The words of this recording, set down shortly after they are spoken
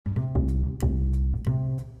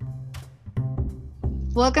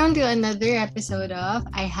Welcome to another episode of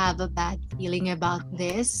I Have a Bad Feeling About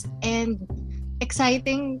This. And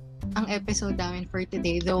exciting ang episode namin for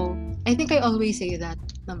today. Though, I think I always say that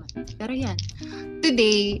naman. Pero yan.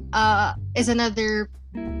 Today is another,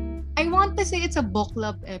 I want to say it's a book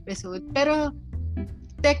club episode. Pero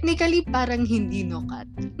technically parang hindi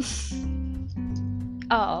cut.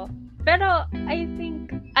 Oo. Pero I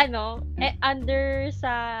think, under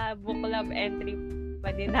sa book club entry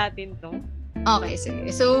pa din natin to. Okay,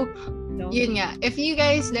 sige. So, No? yun nga. If you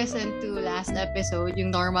guys listen to last episode,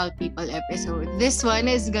 yung Normal People episode, this one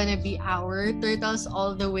is gonna be our Turtles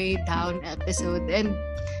All the Way Down episode. And,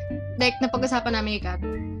 like, napag-usapan namin yung Kat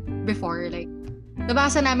before, like,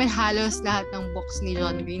 nabasa namin halos lahat ng books ni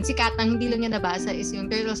John Green. Si Kat, ang hindi lang niya nabasa is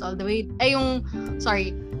yung Turtles All the Way, yung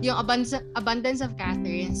Abundance of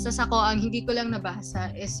Catherine. Tapos ako, ang hindi ko lang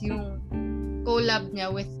nabasa is yung collab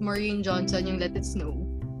niya with Maureen Johnson, yung Let It Snow.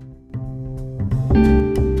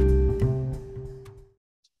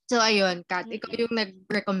 So, ayun, Kat, ikaw yung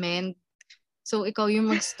nag-recommend. So, ikaw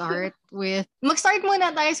yung mag-start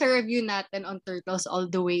muna tayo sa review natin on Turtles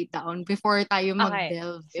All the Way Down before tayo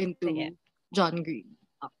mag-delve into John Green.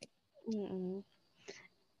 Okay. Mm-mm.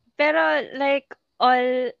 Pero, like,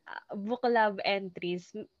 all book club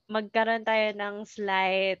entries, magkaroon tayo ng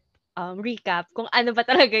slight recap kung ano ba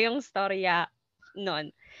talaga yung storya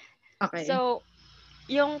nun. Okay. So,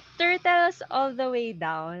 yung Turtles All the Way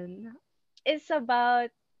Down is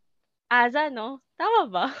about Aza, no?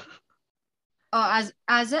 Tama ba? Oh,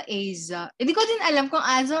 Aza. Hindi ko din alam kung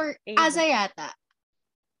Aza or Aza yata.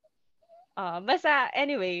 Basta,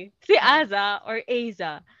 anyway, si Aza or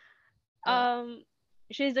Aza,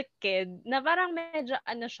 she's a kid na parang medyo,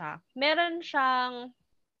 meron siyang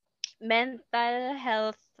mental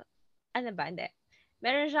health,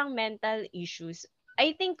 meron siyang mental issues.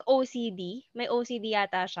 I think OCD. May OCD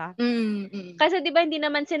yata siya. Kasi di ba hindi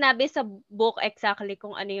naman sinabi sa book exactly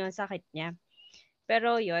kung ano yung sakit niya.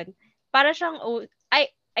 Pero yun, para siyang, I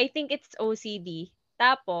think it's OCD.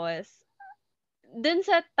 Tapos, dun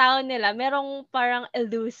sa town nila, merong parang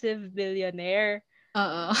elusive billionaire.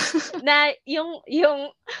 Oo. Na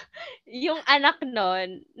yung anak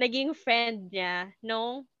nun, naging friend niya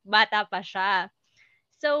nung bata pa siya.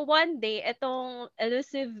 So, one day, itong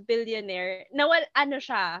elusive billionaire,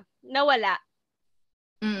 nawala.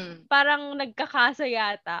 Parang nagkakaso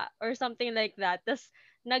yata or something like that. Tapos,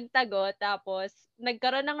 nagtago, tapos,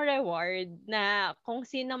 nagkaroon ng reward na kung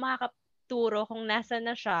sino makakaturo kung nasa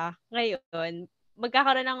na siya ngayon,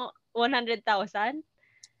 magkakaroon ng 100,000?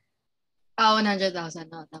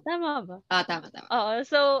 100,000. No, tama. Tama ba? Tama. Oo,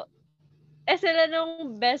 so, sila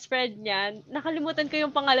nung best friend niya, nakalimutan ko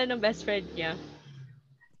yung pangalan ng best friend niya.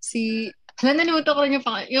 Nalimutan ko rin yung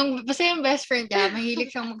pangalan. Basta yung best friend niya, mahilig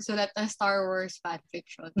siyang magsulat ng Star Wars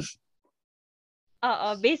fanfiction.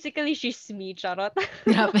 Oo, basically she's me, charot.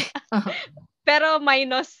 Grabe. Pero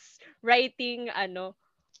minus writing,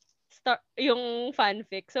 yung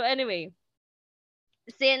fanfic. So anyway,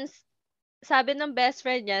 sabi ng best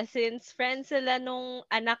friend niya, since friends sila nung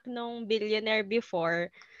anak nung billionaire before,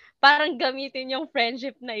 parang gamitin yung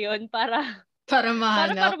friendship na yon para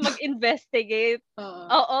mahanap. Para mag-investigate.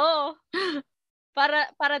 Oo.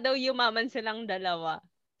 Para daw yumaman silang dalawa.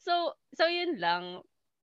 So yun lang.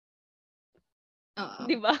 Oo.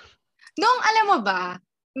 Diba? Nung alam mo ba,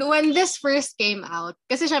 when this first came out,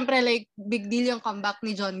 kasi syempre like big deal yung comeback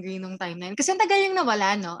ni John Green nung time na yun. Kasi ang tagal yung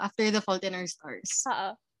nawala, no? After The Fault in Our Stars.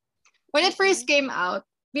 When it first came out,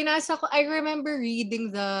 binasa ko, I remember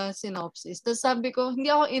reading the synopsis. Tapos sabi ko, hindi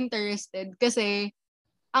ako interested kasi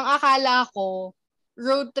ang akala ko,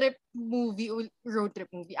 road trip movie.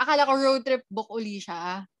 Akala ko road trip book uli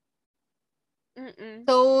siya.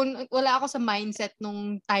 So, wala ako sa mindset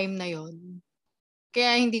nung time na yon.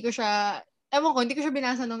 Kaya hindi ko siya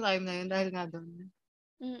binasa nung time na yun dahil nga doon.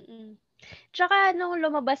 Tsaka nung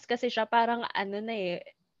lumabas kasi siya, parang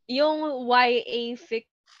yung YA fiction,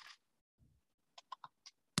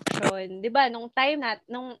 di ba, nung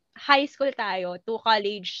high school tayo, to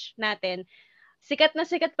college natin, sikat na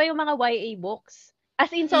sikat pa yung mga YA books. As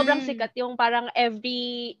in, sobrang sikat yung parang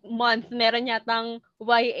every month meron yatang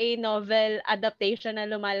YA novel adaptation na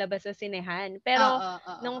lumalabas sa sinehan. Pero,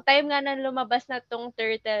 nung time nga na lumabas na tong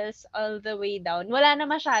Turtles All the Way Down, wala na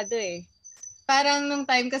masyado eh. Parang nung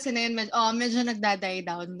time kasi na yun, medyo nagda-die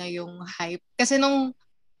down na yung hype. Kasi nung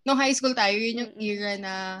high school tayo, yun yung era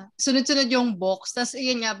na sunod-sunod yung books. Tapos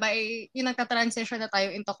yun nga, yung nagka-transition na tayo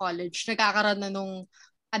into college, nagkakaroon na nung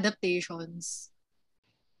adaptations.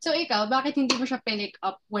 So ikaw, bakit hindi mo siya pick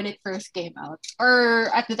up when it first came out? Or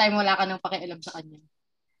at the time, wala ka nang pakialam sa kanya?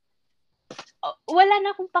 Wala na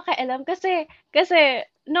akong pakialam kasi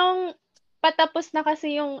nung patapos na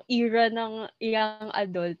kasi yung era ng young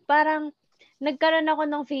adult, parang nagkaroon ako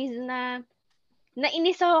ng phase na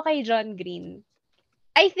nainis ako kay John Green.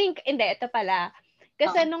 I think, hindi, ito pala.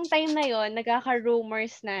 Kasi nung time na yon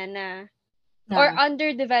nagkaka-rumors na or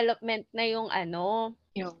under development na yung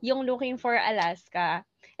yung Looking for Alaska.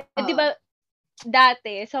 Di ba,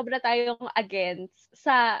 dati, sobra tayong against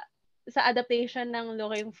sa adaptation ng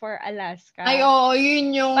Looking for Alaska. Ay, oo,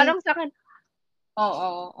 yun yung... Parang sa akin...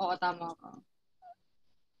 Oo, tama ka.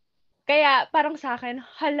 Kaya, parang sa akin,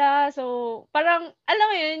 hala, so, parang, alam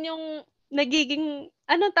mo yun, yung nagiging,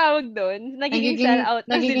 anong tawag doon? Nagiging sell-out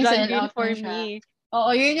na si John Green for me.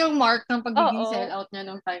 Oo, yun yung mark ng pagiging sell-out niya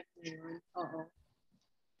nung time na yun.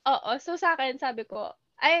 Oo, so sa akin, sabi ko,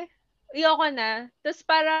 ay, ayoko na. Tapos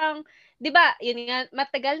parang, di ba, yun nga,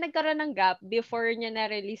 matagal nagkaroon ng gap before niya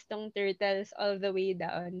na-release tong Turtles All the Way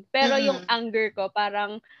Down. Pero yung anger ko,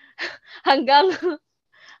 parang hanggang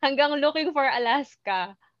Looking for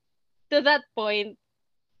Alaska, to that point,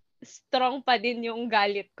 strong pa din yung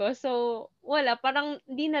galit ko. So, wala, parang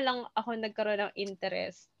di na lang ako nagkaroon ng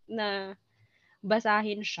interest na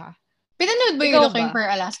basahin siya. Pinanood ba yung Looking for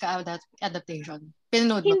Alaska adaptation?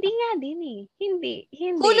 Pinanood Hindi nga din eh. Hindi.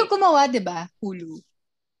 Hulu gumawa, di ba? Hulu.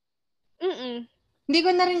 Hindi ko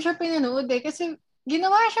na rin siya pinanood eh. Kasi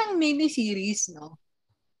ginawa siyang mini-series, no?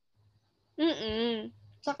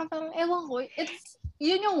 Saka parang, ewan ko,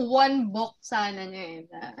 yun yung one book sana niya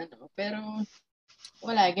eh. Pero,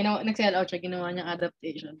 wala. Nag-sell out siya. Ginawa niyang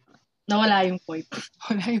adaptation. Nawala yung point.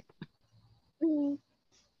 Wala yung point.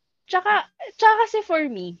 Tsaka kasi for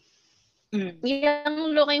me,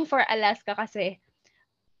 yung Looking for Alaska kasi,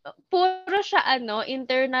 puro siya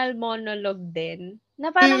internal monologue din.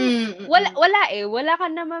 Na parang, wala ka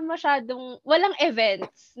naman masyadong, walang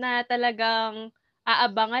events na talagang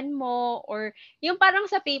aabangan mo or yung parang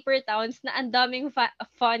sa Paper Towns na ang daming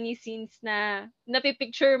funny scenes na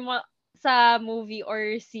napipicture mo sa movie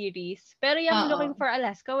or series. Pero yung Looking for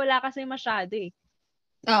Alaska, wala kasi masyado eh.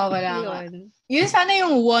 Oo, wala nga. Yun sana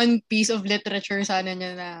yung one piece of literature sana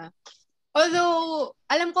niya na although,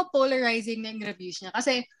 alam ko polarizing na yung reviews niya.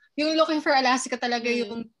 Kasi, yung Looking for Alaska talaga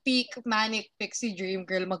yung peak manic pixie dream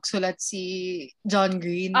girl magsulat si John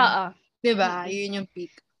Green. Diba? Yun yung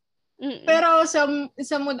peak. Pero, some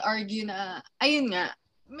would argue na, ayun nga,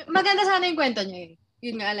 maganda sana yung kwento niya eh.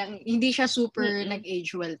 Yun nga lang, hindi siya super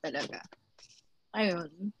nag-age well talaga.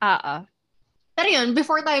 Ayun. Pero yun,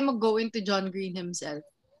 before tayo mag-go into John Green himself,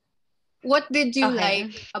 what did you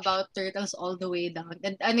like about Turtles All the Way Down?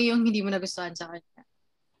 And ano yung hindi mo nagustuhan sa kanya?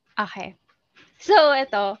 Okay. So,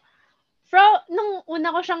 ito. Nung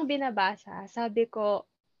una ko siyang binabasa, sabi ko,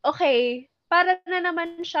 okay, para na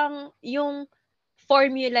naman siyang yung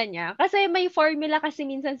formula niya. Kasi may formula kasi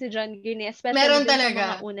minsan si John Green, especially Meron sa talaga.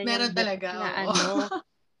 mga una Meron niyang talaga. na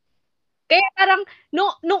Kaya parang,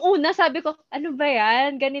 nung una, sabi ko, ano ba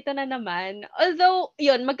yan? Ganito na naman. Although,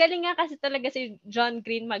 yun, magaling nga kasi talaga si John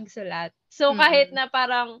Green magsulat. So, kahit na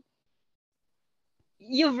parang,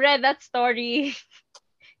 you've read that story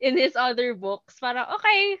in his other books, parang,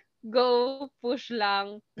 okay, go, push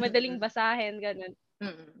lang. Madaling basahin, ganun.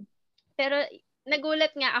 Pero,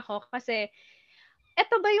 nagulat nga ako kasi,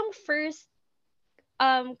 eto ba yung first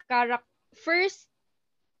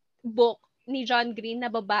book ni John Green na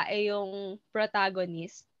babae yung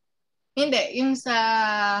protagonist? Hindi. Yung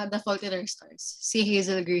sa The Fault in Our Stars. Si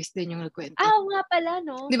Hazel Grace din yung nagkwento. Nga pala,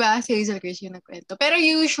 no? Diba? Si Hazel Grace yung nagkwento. Pero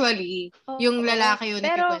usually, yung lalaki yung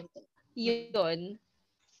nagkwento. Yun.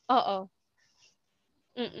 Oo.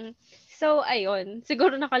 So, ayun.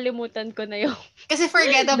 Siguro nakalimutan ko na yung kasi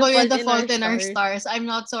forgettable yung The Fault in Our Stars. I'm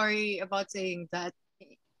not sorry about saying that.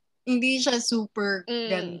 Hindi siya super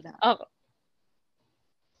ganda.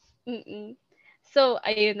 So,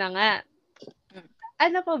 ayun na nga.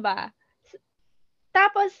 Ano pa ba?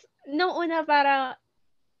 Tapos, nung una,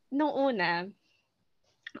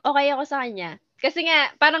 okay ako sa kanya. Kasi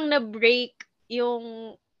nga, parang na-break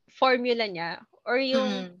yung formula niya. Or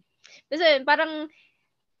yung, kasi parang,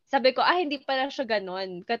 sabi ko, hindi pala siya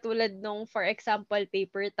ganon. Katulad nung, for example,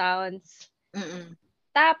 Paper Towns.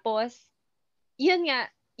 Tapos, yun nga,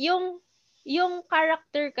 yung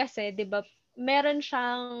character kasi, di ba, meron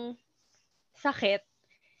siyang sakit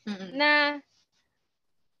na,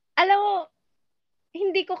 alam mo,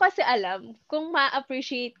 hindi ko kasi alam kung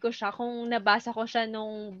ma-appreciate ko siya kung nabasa ko siya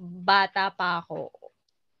nung bata pa ako.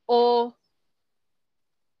 O,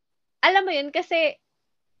 alam mo yun, kasi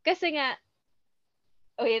nga,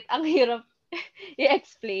 wait, ang hirap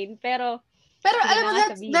i-explain, pero alam mo,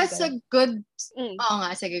 that's a good, oo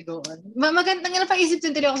nga, sige, go on. Magandang nga napaisip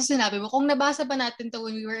din ako sa sinabi mo, kung nabasa pa natin to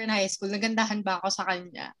when we were in high school, nagandahan ba ako sa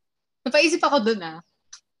kanya? Napaisip ako dun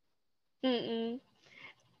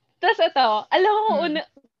Tapos ito, alam ko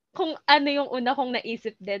kung ano yung una kong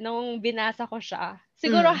naisip din nung binasa ko siya.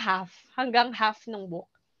 Siguro hanggang half ng book.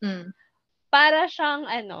 Para siyang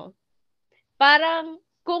parang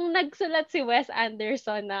kung nagsulat si Wes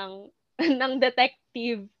Anderson ng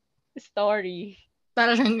detective story.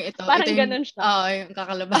 Parang ito. Parang ito ganun siya. Yung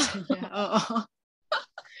kakalabasan niya. Oo.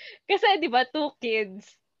 Kasi, di ba, 2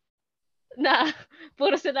 kids na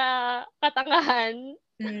puro sila katangahan.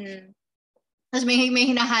 Tapos may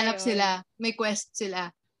hinahanap sila. May quest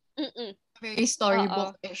sila. Very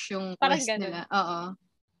storybook-ish yung quest nila. Oo.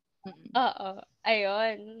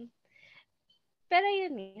 Ayun. Pero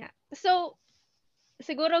yun nga. So,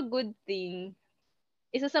 siguro good thing,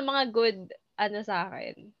 isa sa mga good, sa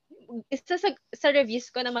akin, isa sa reviews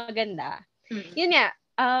ko na maganda, yun nga,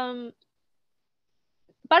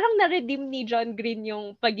 parang na-redeem ni John Green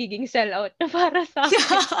yung pagiging sellout na para sa akin.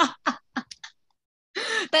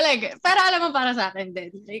 Talaga. Pero alam mo, para sa akin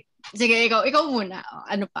din. Like, sige, ikaw muna.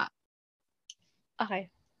 Ano pa? Okay.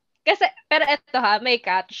 Kasi, pero eto may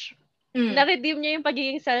catch. Na-redeem niya yung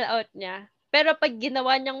pagiging sellout niya. Pero pag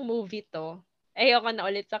ginawa niyang movie to, ayoko na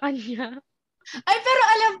ulit sa kanya. Ay, pero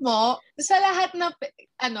alam mo, sa lahat na,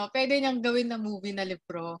 pwede niyang gawin na movie na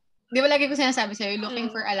libro. Di ba lagi ko sinasabi sa'yo,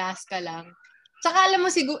 Looking for Alaska lang. Tsaka alam mo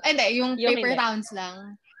siguro, yung Paper Towns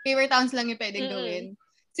lang. Paper Towns lang yung pwedeng gawin.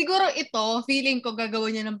 Siguro ito, feeling ko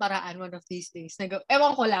gagawin niya ng paraan one of these days.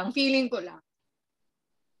 Ewan ko lang, feeling ko lang.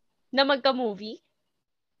 Na magka-movie?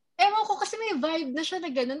 Ewan ko, kasi may vibe na siya na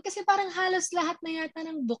ganun. Kasi parang halos lahat na yata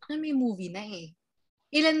ng book na may movie na eh.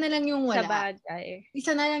 Ilan na lang yung wala. Sa bagay.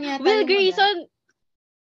 Isa na lang yata Will yung Grayson, wala.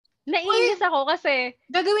 naiinis ako kasi...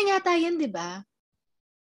 Gagawin yata yan, di ba?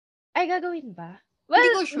 Ay, gagawin ba?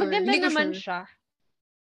 Well, sure. maganda naman siya.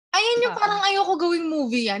 Ayun yung parang ayoko gawing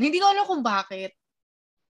movie yan. Hindi ko alam kung bakit.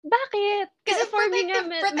 Bakit? Kasi for me nga,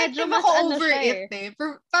 medyo mas ako over siya it eh.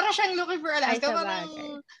 Para siyang Looking for Alaska.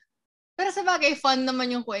 Parang... Pero sa bagay, fun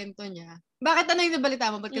naman yung kwento niya. Bakit yung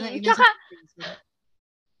nabalita mo? Ba't ka nainis sa Will Grayson?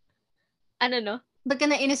 Ano no? Ba't ka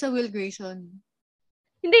nainis sa Will Grayson?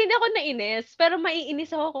 Hindi ako nainis. Pero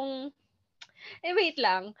maiinis ako kung... wait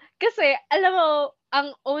lang. Kasi, alam mo,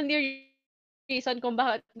 ang only reason kung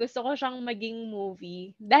bakit gusto ko siyang maging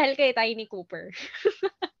movie, dahil kay Tiny Cooper.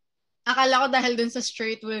 Akala ko dahil dun sa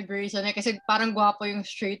straight Will Grayson eh, kasi parang gwapo yung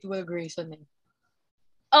straight Will Grayson eh.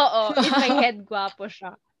 Oo, in my head, gwapo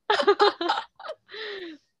siya.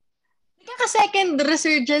 Second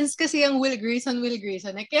resurgence kasi yung Will Grayson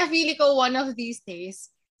eh. Kaya feeling ko one of these days,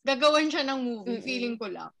 gagawin siya ng movie. Feeling ko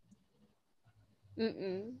lang.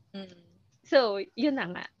 So, yun na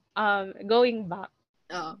nga. Going back.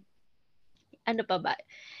 Ano pa ba?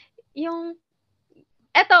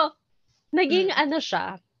 Eto, naging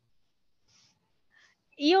siya.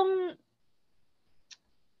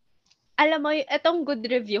 Alam mo, etong good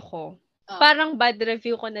review ko, parang bad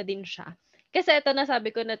review ko na din siya. Kasi ito,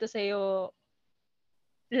 nasabi ko na to sa'yo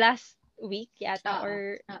last week yata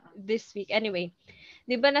or this week. Anyway,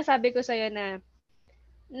 di ba nasabi ko sa'yo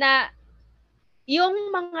na yung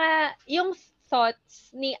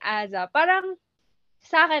thoughts ni Aza, parang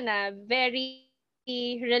sa akin very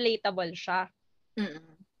relatable siya.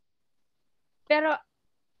 Pero,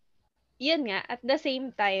 yun nga, at the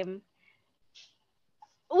same time,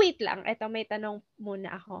 wait lang, eto may tanong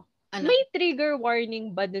muna ako. Ano? May trigger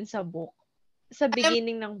warning ba dun sa book? Sa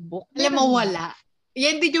beginning ng book? Alam mo, wala.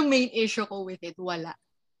 Yan din yung main issue ko with it. Wala.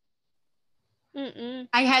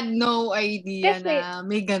 I had no idea kasi, na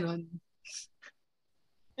may ganun.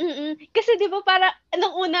 Kasi di ba para,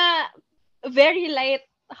 nung una, very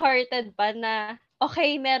light-hearted pa na,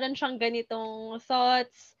 okay, meron siyang ganitong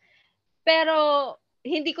thoughts, pero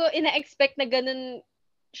hindi ko ina-expect na ganun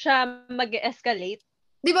siya mag-escalate.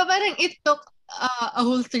 Di ba parang it took a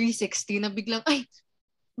whole 360 na biglang,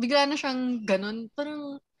 bigla na siyang ganun.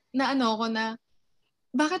 Parang naano ko na,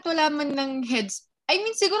 bakit wala man ng heads? I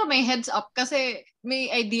mean, siguro may heads up kasi may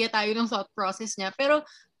idea tayo ng thought process niya. Pero,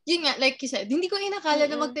 yun nga, like you said, hindi ko inakala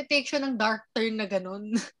na magte-take siya ng dark turn na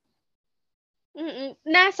ganun.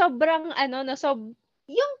 Na sobrang,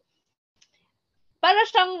 yung, para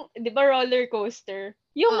siyang, di ba, roller coaster.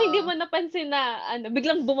 Yung hindi mo napansin na,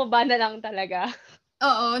 biglang bumaba na lang talaga.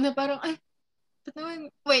 Oo, na parang,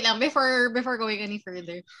 wait lang, before going any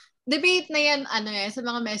further. Debate na yan, sa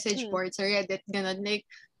mga message boards or Reddit, ganun. Like,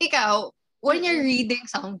 ikaw, when you're reading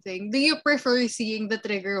something, do you prefer seeing the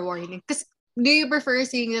trigger warning? Do you prefer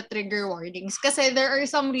seeing the trigger warnings? Kasi there are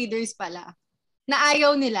some readers pala na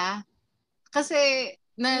ayaw nila. Kasi,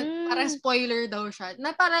 parang spoiler daw siya.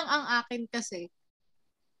 Na parang ang akin kasi,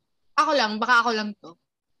 baka ako lang to.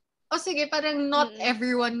 sige, parang not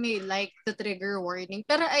everyone may like the trigger warning.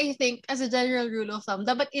 Pero I think, as a general rule of thumb,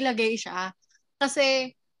 dapat ilagay siya.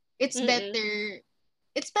 Kasi, it's better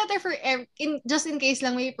for, just in case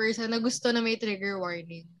lang may person na gusto na may trigger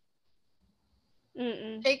warning.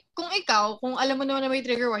 Like, kung alam mo naman na may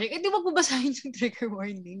trigger warning, di mo babasahin yung trigger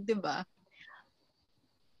warning, di ba?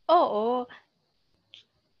 Oo.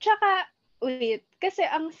 Tsaka, wait, kasi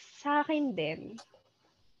ang sa akin din,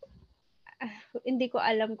 hindi ko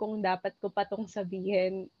alam kung dapat ko pa tong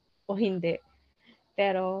sabihin o hindi.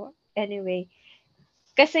 Pero, anyway.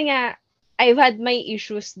 Kasi nga, I've had my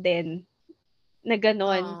issues din na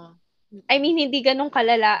ganon. I mean, hindi ganun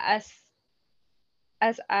kalala as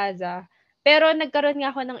Aza. Pero nagkaroon nga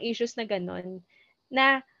ako ng issues na ganon.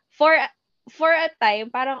 Na, for a time,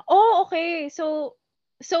 parang, okay. So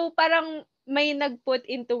parang may nag-put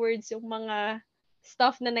into words yung mga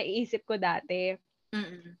stuff na naiisip ko dati.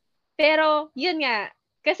 Pero, yun nga,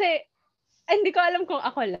 kasi, hindi ko alam kung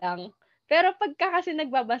ako lang. Pero pagka kasi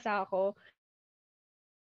nagbabasa ako,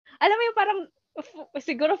 alam mo yung parang,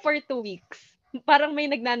 siguro for 2 weeks, parang may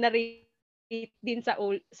nagnanarrate din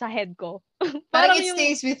sa head ko. Parang it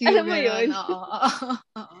stays with you. Alam mo yun?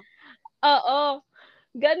 Oo.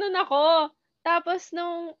 Ganun ako. Tapos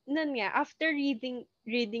nun nga, after reading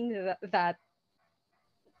that,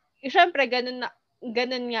 syempre,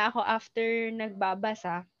 ganun nga ako after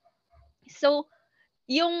nagbabasa. So,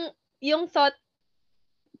 yung thought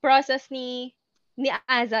process ni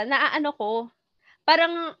Aza, naaano ko,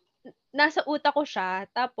 parang nasa utak ko siya,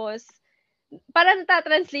 tapos parang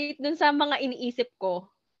ta-translate dun sa mga iniisip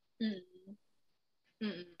ko.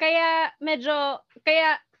 Kaya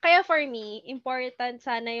for me, important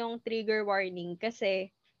sana yung trigger warning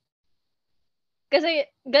kasi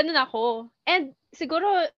ganun ako. And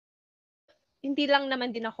siguro, hindi lang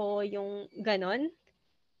naman din ako yung ganon.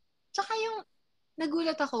 Tsaka yung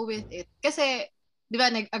nagulat ako with it. Kasi, di ba,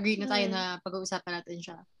 nag-agree na tayo na pag-uusapan natin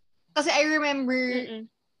siya. Kasi I remember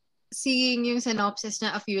seeing yung synopsis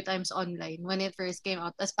niya a few times online when it first came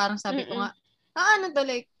out. Tapos parang sabi ko nga, ano to,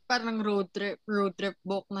 like, parang road trip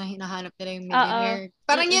book na hinahanap nila yung millionaire.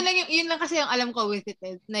 Parang yun lang kasi yung alam ko with it.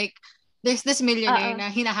 Like, there's this millionaire na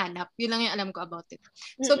hinahanap. Yun lang yung alam ko about it.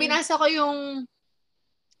 So, binasa ko yung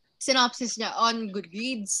synopsis niya on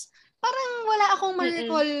Goodreads. Parang wala akong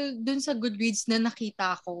ma-recall dun sa Goodreads na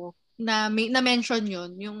nakita ko na na-mention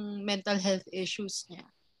yun, yung mental health issues niya.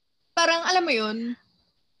 Parang, alam mo yun,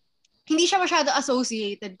 hindi siya masyado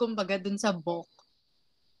associated, kumbaga, dun sa book.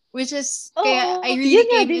 Which is, kaya I really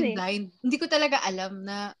came in blind. Hindi ko talaga alam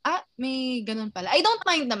na, may ganun pala. I don't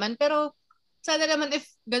mind naman, pero sana naman if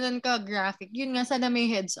ganun ka graphic, yun nga, sana may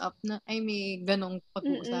heads up na, may ganung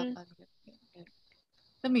pag-uusapan.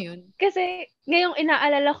 Alam mo yun? Kasi, ngayong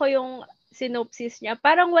inaalala ko yung synopsis niya,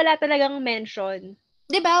 parang wala talagang mention.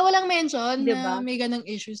 Diba? Walang mention na may ganung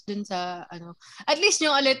issues dun sa, At least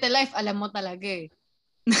yung A Little Life, alam mo talaga eh.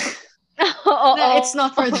 Na it's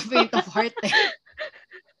not for the faint of heart eh.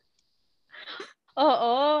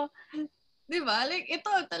 Oo. Diba? Like, ito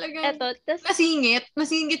talagang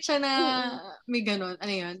masingit siya na may ganun.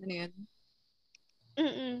 Ano yun?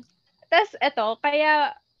 Tas, ito,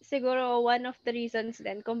 kaya siguro one of the reasons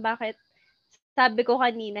din kung bakit sabi ko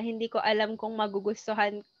kanina, hindi ko alam kung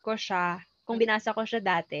magugustuhan ko siya kung binasa ko siya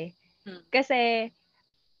dati. Kasi,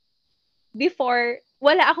 before,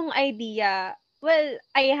 wala akong idea. Well,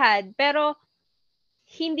 I had, pero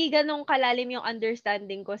hindi ganong kalalim yung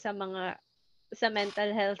understanding ko sa mental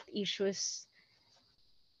health issues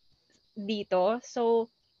dito. So,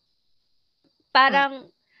 parang,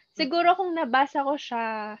 siguro kung nabasa ko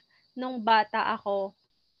siya nung bata ako,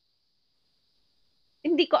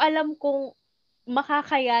 hindi ko alam kung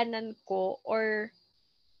makakayanan ko or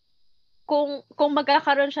kung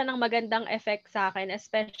magkakaroon siya ng magandang effect sa akin,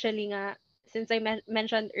 especially nga, since I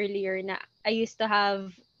mentioned earlier na I used to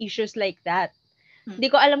have issues like that. Hindi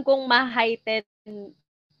ko alam kung ma-heighten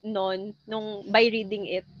nung by reading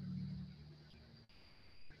it.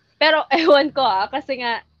 Pero, ewan ko kasi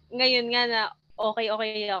nga, ngayon nga na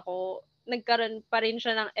okay ako, nagkaroon pa rin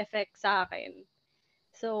siya ng effect sa akin.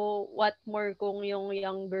 So, what more kung yung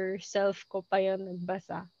younger self ko pa yung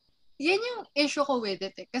nagbasa? Yan yung issue ko with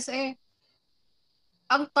it eh. Kasi,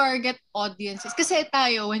 ang target audiences, kasi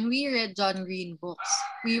tayo, when we read John Green books,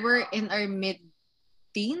 we were in our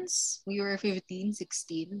mid-teens. We were 15,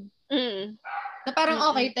 16. Na parang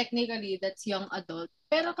okay, technically, that's young adult.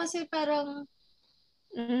 Pero kasi parang,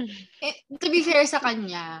 to be fair sa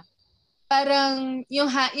kanya, parang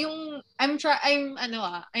I'm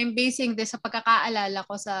basing this sa pagkakaalala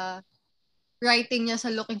ko sa writing niya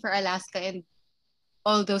sa Looking for Alaska and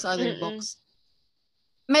all those other books.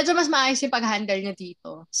 medyo mas maayos yung pag-handle niya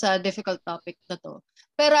dito sa difficult topic na to.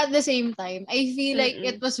 Pero at the same time, I feel like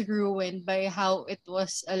it was ruined by how it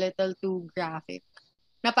was a little too graphic.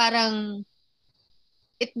 Na parang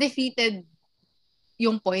it defeated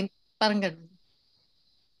yung point. Parang ganun.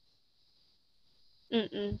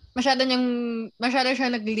 Masyado siya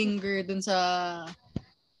naglinger dun sa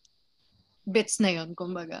bits na yun,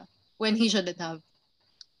 kumbaga. When he shouldn't have.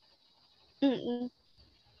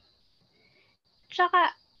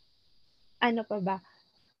 Tsaka, ano pa ba?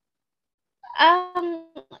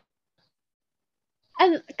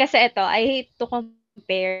 Kasi ito, I hate to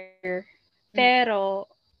compare. Pero,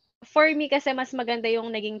 for me kasi mas maganda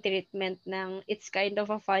yung naging treatment ng It's Kind of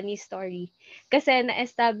a Funny Story. Kasi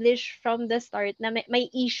na-establish from the start na may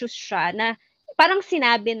issues siya na parang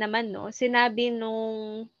sinabi naman, no? Sinabi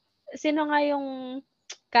nung, sino nga yung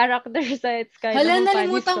character sa It's Kind of a Funny Story?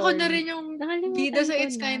 Nalimutan ko na rin yung bida sa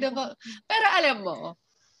It's Kind of a... Pero alam mo,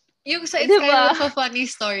 yung sa It's Kind of a Funny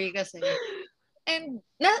Story kasi. And,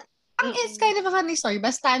 ang It's Kind of a Funny Story,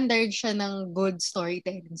 ba standard siya ng good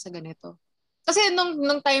storytelling sa ganito? Kasi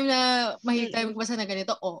nung time na mahilig tayo magbasa na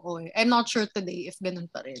ganito, oo. I'm not sure today if ganun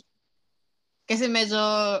pa rin. Kasi medyo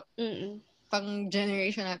pang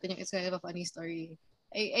generation natin yung It's Kind of a Funny Story.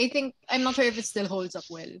 I think, I'm not sure if it still holds up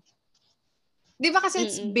well. Di ba kasi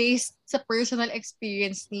it's based sa personal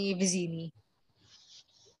experience ni Vizzini?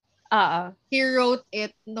 He wrote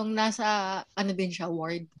it nung nasa, din siya,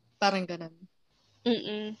 ward. Parang ganun.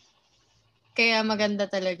 Kaya maganda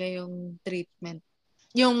talaga yung treatment.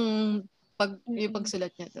 Yung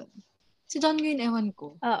pagsulat niya doon. Si John Green, ewan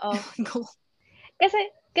ko.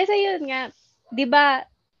 Kasi yun nga, di ba,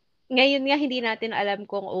 ngayon nga hindi natin alam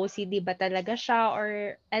kung OCD ba talaga siya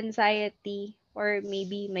or anxiety or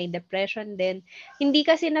maybe may depression din. Hindi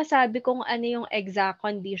kasi nasabi kung ano yung exact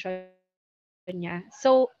condition niya.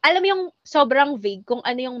 So, alam yung sobrang vague kung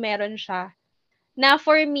ano yung meron siya. Na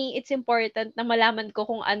for me, it's important na malaman ko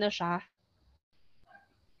kung ano siya.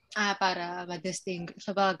 Para ma-distinguish.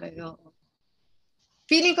 Sa bagay, oo.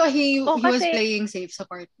 Feeling ko he was playing safe sa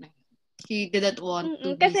part na yun. He didn't want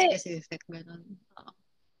to be specific. Ganun.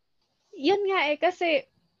 Yun nga kasi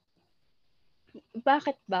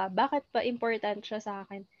bakit pa important siya sa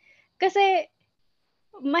akin? Kasi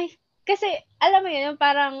alam mo yun,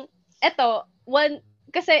 parang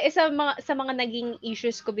kasi sa mga naging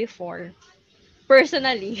issues ko before,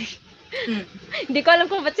 personally, hindi ko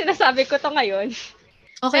alam kung ba't sinasabi ko to ngayon.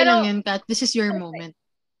 Okay lang yun, Kat. This is your moment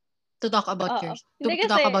to talk about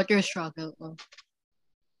talk about your struggle.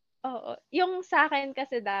 Oo. Yung sa akin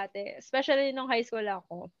kasi dati, especially nung high school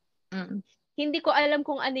ako, hindi ko alam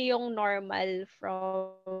kung ano yung normal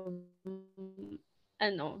from,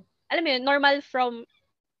 alam mo yun, normal from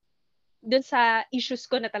dun sa issues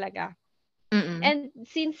ko na talaga. And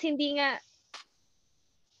since hindi nga,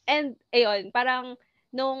 and ayun, parang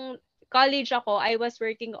nung college ako, I was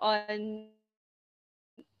working on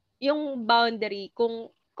yung boundary kung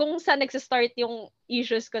saan nagsa-start yung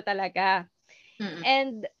issues ko talaga.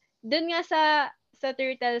 And dun nga sa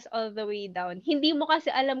Turtles All the Way Down, hindi mo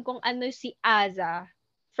kasi alam kung ano si Aza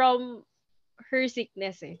from her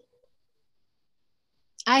sickness eh.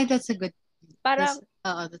 Ay, that's a good point. Parang,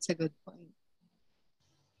 that's a good point.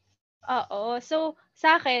 Oo. So,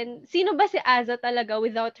 sa akin, sino ba si Aza talaga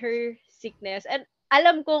without her sickness? And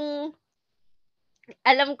alam kong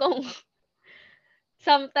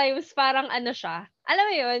sometimes parang ano siya. Alam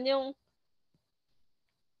mo yun, yung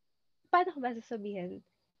paano ko ba sasabihin?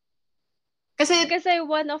 Kasi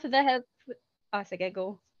one of the help... sige,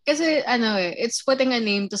 go. Kasi, it's putting a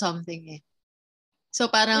name to something eh. So,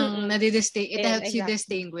 parang it helps you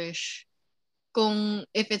distinguish kung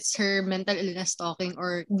if it's her mental illness talking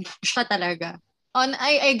or siya talaga.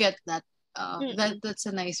 I get that. That's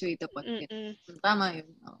a nice way to put it. Tama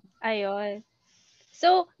yun. Ayun.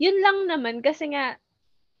 So, yun lang naman kasi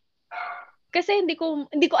hindi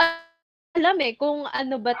ko alam eh kung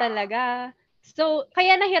ano ba talaga. So,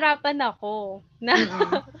 kaya nahirapan ako na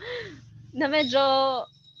na medyo,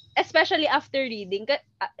 especially after reading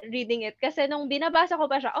it, kasi nung binabasa ko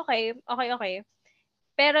pa siya, okay.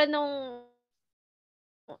 Pero nung,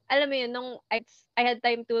 alam mo yun, nung I had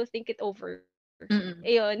time to think it over.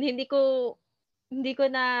 Ayun, hindi ko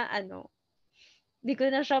na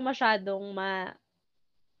siya masyadong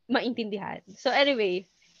maintindihan. So anyway,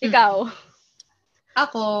 ikaw.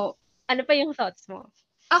 Ako, ano pa yung thoughts mo?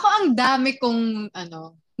 Ako ang dami kong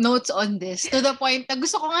notes on this to the point na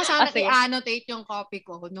gusto ko nga sana i-annotate yung copy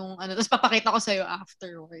ko nung tapos papakita ko sa'yo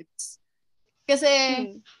afterwards. Kasi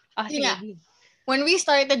when we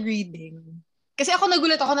started reading, kasi ako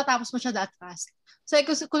nagulat ako natapos mo siya that fast. So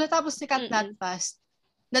kung natapos ni Kat that fast,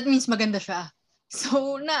 that means maganda siya.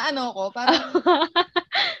 So, na ko, parang,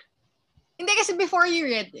 hindi kasi before you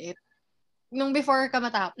read it, nung before ka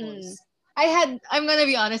matapos, I'm gonna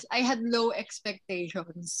be honest, I had low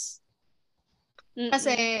expectations.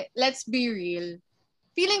 Kasi, let's be real,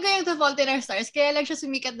 feeling ko yung The Fault in Our Stars, kaya lang siya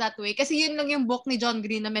sumikat that way, kasi yun lang yung book ni John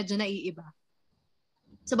Green na medyo naiiba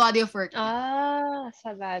sa body of work.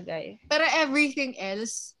 Sa bagay. Pero everything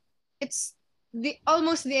else, it's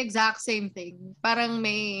almost the exact same thing. Parang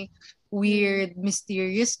may weird,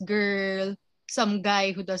 mysterious girl, some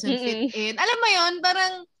guy who doesn't fit in. Alam mo yun,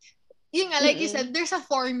 parang, yun nga, like you said, there's a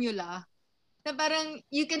formula na parang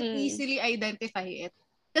you can easily identify it.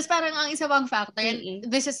 Tapos parang ang isa pang factor, and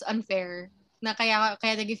this is unfair, na kaya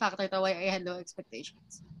naging factor to why I had low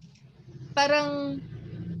expectations. Parang,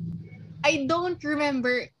 I don't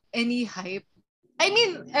remember any hype. I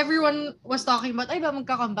mean, everyone was talking about, ay ba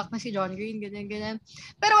magka-comeback na si John Green, ganyan.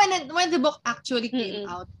 Pero when the book actually came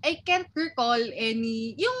out, I can't recall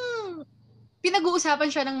any, yung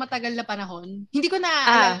pinag-uusapan siya ng matagal na panahon. Hindi ko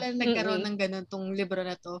naaalala na nagkaroon ng ganun tong libro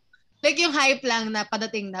na to. Like yung hype lang na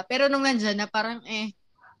padating na. Pero nung nandyan na parang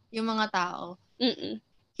yung mga tao.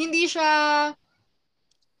 Hindi siya,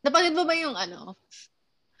 napanood mo ba yung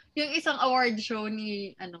yung isang award show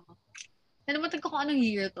ni nalimutan ko kung anong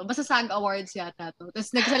year to. Basta SAG Awards yata to.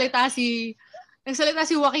 Tapos nagsalita si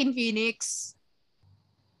Joaquin Phoenix.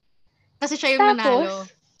 Kasi siya yung nanalo.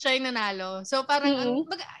 Siya yung nanalo. So parang,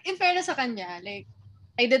 in fairness sa kanya, like,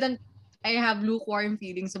 I have lukewarm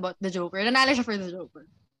feelings about the Joker. Nanalo siya for the Joker.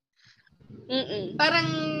 Parang,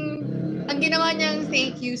 ang ginawa niyang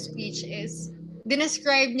thank you speech is,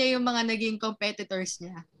 dinescribe niya yung mga naging competitors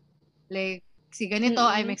niya. Like, si ganito,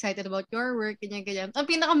 I'm excited about your work, ganyan. Ang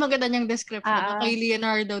pinakamaganda niyang description kay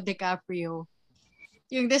Leonardo DiCaprio.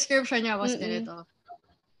 Yung description niya was ganito.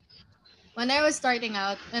 When I was starting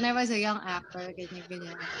out, when I was a young actor,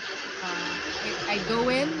 ganyan. I'd go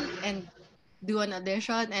in and do an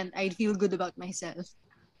audition and I'd feel good about myself.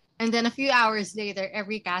 And then a few hours later,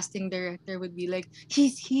 every casting director would be like,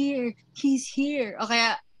 he's here. O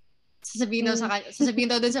kaya, sasabihin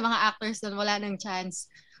daw dun sa mga actors na wala nang chance.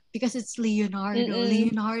 Because it's Leonardo.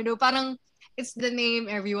 Parang, it's the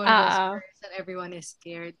name everyone whispers and everyone is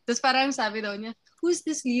scared. Tapos parang sabi daw niya, who's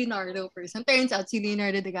this Leonardo person? Turns out, si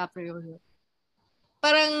Leonardo DiCaprio.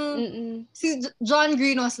 Parang, si John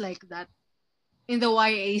Green was like that in the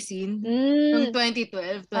YA scene noong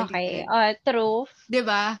 2012, 2010. Okay, true.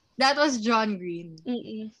 Diba? That was John Green.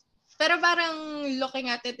 Pero parang,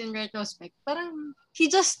 looking at it in retrospect, parang,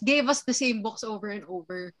 he just gave us the same books over and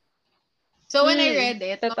over. So when I read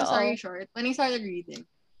it, long story short, when I started reading,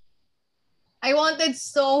 I wanted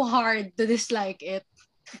so hard to dislike it.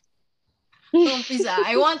 Umpisa,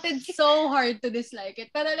 I wanted so hard to dislike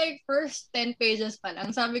it. Pero like, first 10 pages pa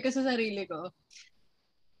lang, sabi ko sa sarili ko,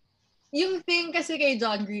 yung thing kasi kay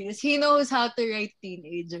John Green is he knows how to write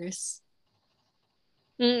teenagers.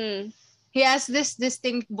 He has this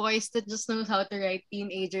distinct voice that just knows how to write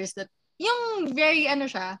teenagers that, yung very,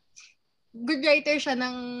 good writer siya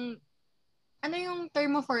ng, yung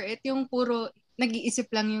term for it? Yung puro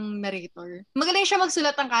nag-iisip lang yung narrator. Magaling siya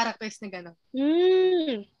magsulat ng characters na gano'n.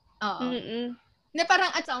 Oo. Na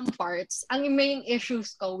parang at some parts, ang main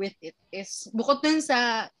issues ko with it is, bukod dun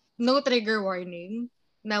sa no trigger warning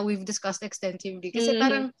na we've discussed extensively. Kasi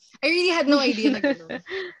parang, I really had no idea na gano'n.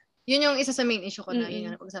 Yun yung isa sa main issue ko na, yun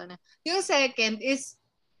yung napag-usapan na. Yung second is,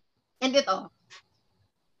 and ito,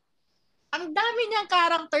 ang dami niyang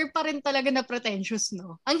character pa rin talaga na pretentious,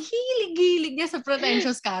 no? Ang hilig-hilig niya sa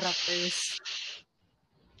pretentious characters.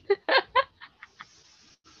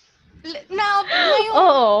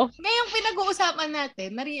 Ngayong pinag-uusapan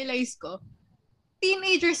natin, na-realize ko,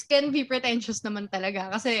 teenagers can be pretentious naman talaga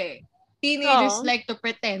kasi teenagers like to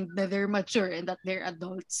pretend that they're mature and that they're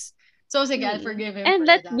adults. So, sige, I'll forgive him and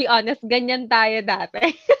for let's be honest, ganyan tayo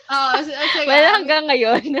dati. Sige. Well, hanggang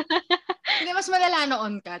ngayon. Hindi, mas malala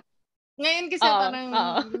noon, Kat. Ngayon kasi parang,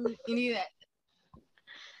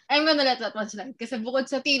 I'm gonna let that one slide. Kasi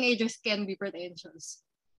bukod sa teenagers can be pretentious.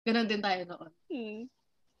 Ganon din tayo noon.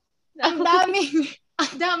 Ang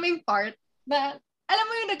daming part na, alam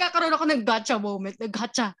mo yung nagkakaroon ako ng gotcha moment,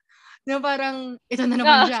 nag-gotcha. Na parang, ito na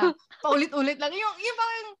naman siya. Paulit-ulit lang. Yung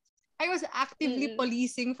parang, I was actively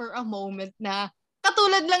policing for a moment na,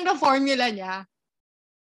 katulad lang ng formula niya.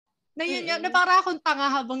 Na yun na para akong tanga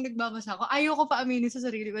habang nagbabasa ako. Ayoko pa aminin sa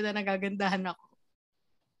sarili ko na nagagandahan ako.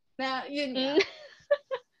 Na, yun nga.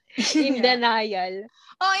 In denial.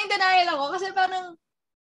 In denial ako. Kasi parang,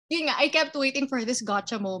 yun nga, I kept waiting for this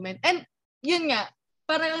gotcha moment. And, yun nga,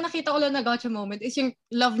 parang ang nakita ko lang na gotcha moment is yung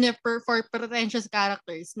love niya for pretentious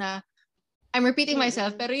characters na, I'm repeating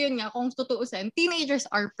myself, pero yun nga, kung tutuusin, teenagers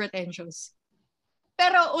are pretentious.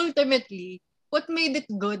 Pero ultimately, what made it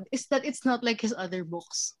good is that it's not like his other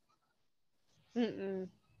books. Mm-mm.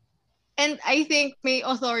 And I think may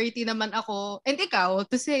authority naman ako, and ikaw,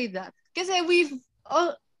 to say that. Kasi we've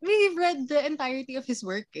read the entirety of his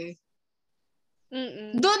work eh.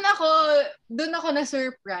 Mm-mm. Doon ako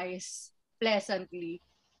na-surprise pleasantly.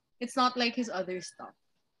 It's not like his other stuff.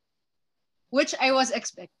 Which I was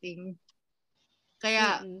expecting.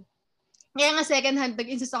 Kaya, Mm-mm. kaya nga second hand,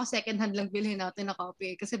 nag-insist ako second hand lang bilhin natin na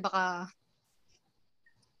copy. Kasi baka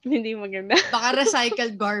hindi maganda. Baka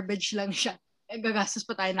recycled garbage lang siya. Gagastos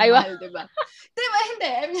pa tayo ng Ay, mahal, diba? Diba? Hindi.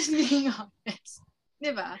 I'm just being honest.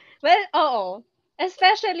 Diba? Well, oo.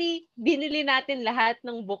 Especially, binili natin lahat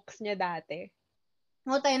ng books niya dati.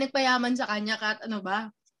 Tayo nagpayaman sa kanya Kat, ano ba?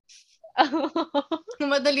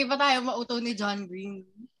 Madali pa tayo mauto ni John Green.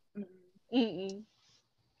 Mm-mm.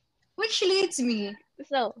 Which leads me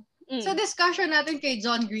sa discussion natin kay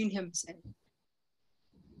John Green himself.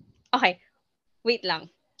 Okay. Wait lang.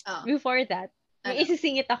 Before that, may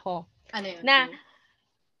isisingit ako. Ano yun? Na,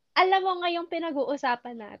 alam mo ngayong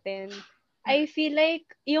pinag-uusapan natin, I feel like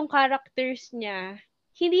yung characters niya,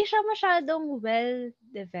 hindi siya masyadong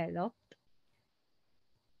well-developed.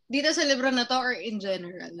 Dito sa libro na to or in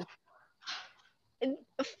general?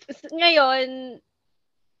 Ngayon,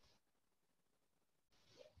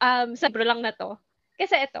 sa libro lang na to.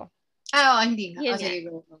 Kasi ito. Hindi nga.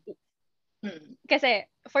 Sige, go. Kasi,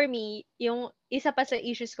 for me, yung isa pa sa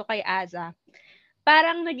issues ko kay Aza,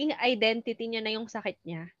 parang naging identity niya na yung sakit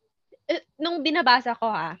niya. Nung binabasa ko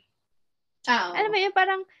alam mo yun,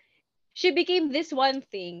 parang she became this one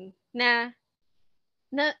thing na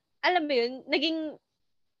alam mo yun, naging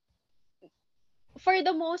for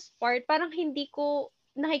the most part, parang hindi ko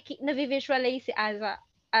na-visualize si Aza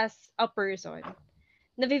as a person.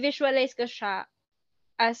 Na-visualize ko siya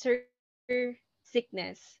as her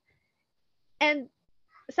sickness. And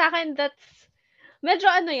sa akin, that's medyo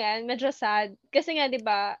medyo sad. Kasi nga, di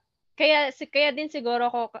ba, kaya din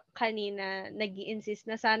siguro ko kanina nag-i-insist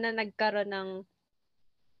na sana nagkaroon ng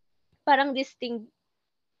parang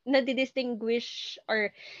nadi-distinguish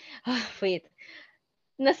or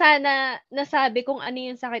na sana nasabi kung ano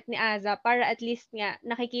yung sakit ni Aza para at least nga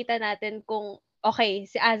nakikita natin kung okay,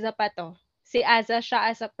 si Aza pa to. Si Aza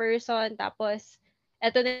siya as a person, tapos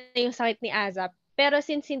eto na yung sakit ni Aza. Pero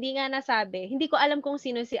since hindi nga nasabi, hindi ko alam kung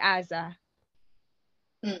sino si Aza.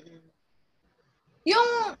 Yung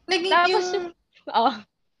naging tapos,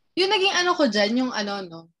 yung naging ano ko dyan, yung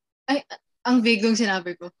ay, ang vague yung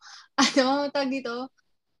sinabi ko. Tawag dito?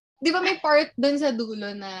 Di ba may part dun sa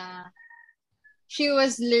dulo na she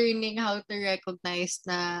was learning how to recognize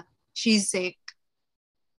na she's sick.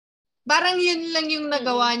 Parang yun lang yung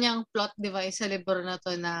nagawa niyang plot device sa libro na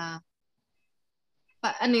to na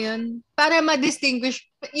para ma-distinguish,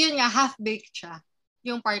 yun nga, half-baked siya.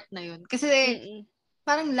 Yung part na yun. Kasi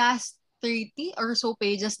parang last 30 or so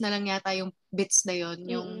pages na lang yata yung bits na yun.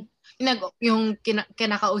 Yung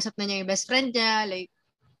kinakausap na niya yung best friend niya, like,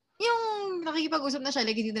 yung nakikipag-usap na siya,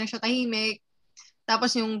 like, hindi na siya tahimik.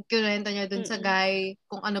 Tapos yung kinwento niya dun sa guy,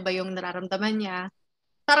 kung ano ba yung nararamdaman niya,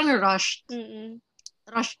 parang rushed.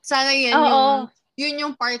 Rushed. Sana yan yun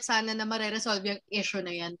yung part sana na mareresolve yung issue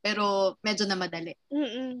na yan. Pero medyo na madali.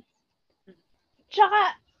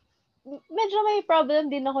 Tsaka, medyo may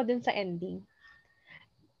problem din ako dun sa ending.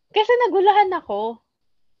 Kasi naguluhan ako.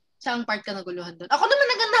 Saan part ka naguluhan dun? Ako naman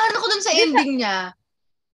nagandahan ako dun sa ending niya.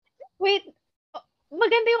 Wait,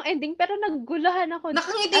 maganda yung ending, pero nagguluhan ako.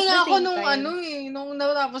 Nakangiti nga ako nung nung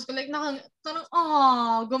natapos ko. Like,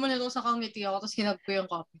 gumalit ako sa kangiti ako, tapos hinag ko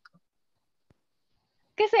yung copy ko.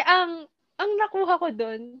 Kasi ang nakuha ko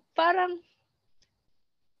dun, parang,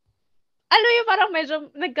 yung parang medyo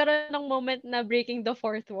nagkaroon ng moment na breaking the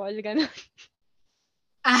fourth wall, gano'n.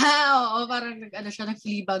 Oo, parang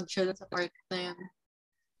nag-fleabag siya sa part na yan.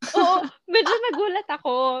 Oo, medyo nagulat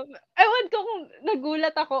ako. Ewan ko kung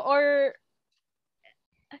nagulat ako or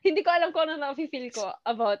hindi ko alam kung ano na-feel ko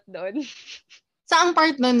about doon. Saan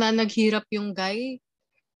part na naghirap yung guy?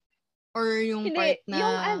 Or yung hindi, part na...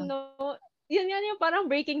 Yung yun yung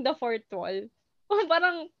parang breaking the fourth wall.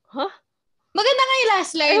 Parang, Maganda nga yung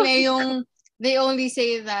last line yung they only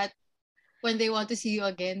say that when they want to see you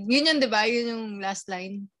again. Yun yun, di ba? Yun yung last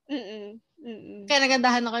line. Kaya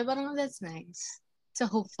nagandahan ako. Parang, that's nice. It's a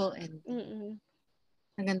hopeful end.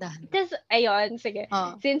 Nagandahan. Tapos, ayun, sige.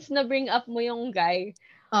 Since na-bring up mo yung guy,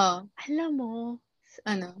 alam mo,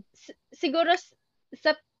 siguro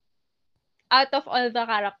sa out of all the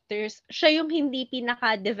characters, siya yung hindi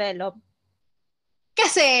pinaka-develop.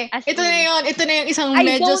 Kasi, ito na yung isang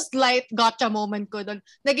medyo slight gotcha moment ko doon.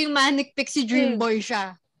 Naging manic pixie dream boy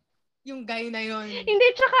siya. Yung guy na yun. Hindi,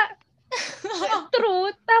 tsaka,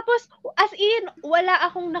 True. Tapos, as in, wala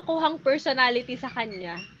akong nakuhang personality sa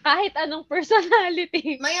kanya. Kahit anong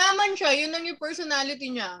personality. Mayaman siya. Yun lang yung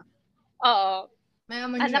personality niya. Oo.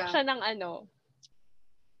 Mayaman Anak siya ng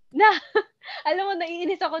alam mo,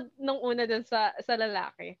 naiinis ako nung una dun sa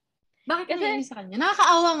lalaki. Bakit kasi, naiinis sa kanya?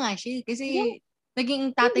 Nakakaawa nga siya. Kasi,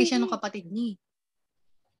 naging tatay siya ng kapatid niya.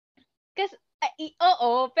 Kasi,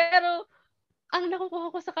 oo, pero, ang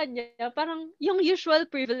nakukuha ko sa kanya, parang, yung usual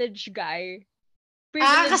privilege guy.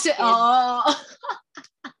 Kasi, oo.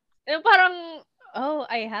 Parang,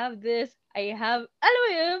 I have this, alam mo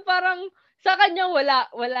yun, parang, sa kanya,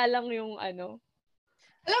 wala lang yung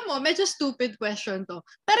Alam mo, medyo stupid question to.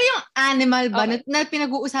 Pero yung animal ba na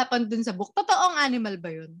pinag-uusapan dun sa book, totoong animal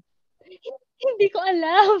ba yun? Hindi ko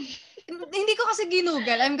alam. Hindi ko kasi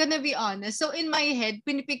ginugal. I'm gonna be honest. So, in my head,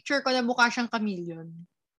 pinipicture ko na mukha siyang chameleon.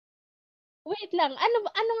 Wait lang. Ano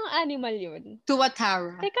ang animal yun?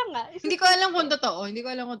 Tuatara. Teka nga. Hindi ko alam kung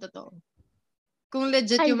totoo. Kung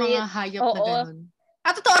legit yung mga hayop na ganun.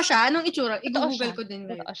 Totoo siya? Anong itsura? I-google ko din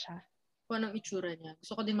ngayon. Totoo siya. Kung anong itsura niya.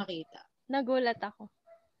 Gusto ko din makita. Nagulat ako.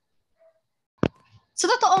 So,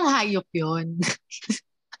 totoong hayop yun.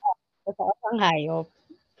 Totoong hayop.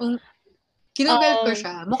 Kinugel ko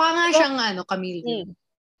siya. Mukha nga siyang chameleon.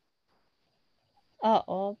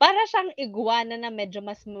 Oo. Para siyang iguana na medyo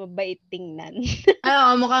mas mabait tingnan.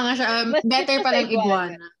 Mukha nga siya. Better palang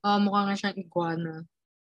iguana. Mukha nga siyang iguana.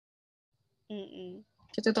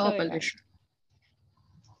 Totoo pala siya.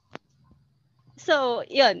 So,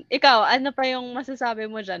 yun. Ikaw, ano pa yung masasabi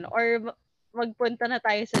mo dyan? Or magpunta na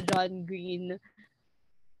tayo sa John Green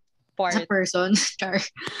part? Sa person? Char.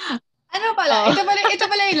 Ano pala? Ito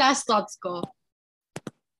pala yung last thoughts ko.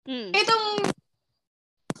 Itong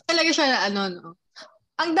talaga siya na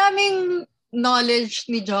ang daming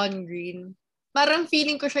knowledge ni John Green. Parang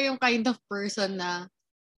feeling ko siya yung kind of person na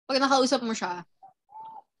pag nakausap mo siya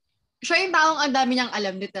yung taong ang dami niyang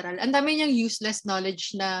alam, literal. Ang dami niyang useless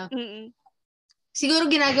knowledge na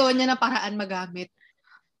siguro ginagawa niya na paraan magamit.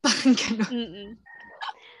 Parang gano'n.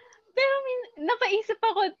 Pero napaisip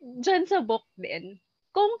ako dyan sa book din.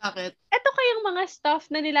 Kung bakit? Ito kayang mga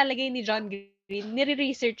stuff na nilalagay ni John Green,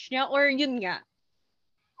 nire-research niya, or yun nga?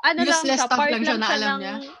 Useless lang siya, stuff lang siya na alam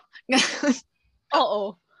niya?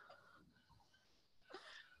 Oo.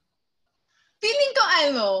 Feeling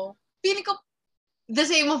ko the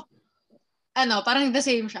same of, parang the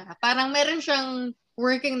same siya. Parang meron siyang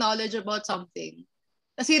working knowledge about something.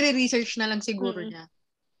 Kasi re-research na lang siguro niya.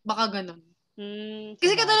 Baka ganun.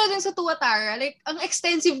 Kasi katulad din sa Tuatara, like, ang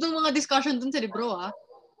extensive ng mga discussion dun sa libro,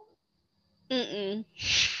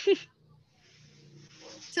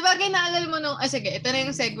 Sabagay, naalala mo nung, sige, ito na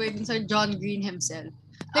yung segue dun sa John Green himself.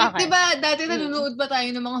 Like, diba, dati nanonood ba tayo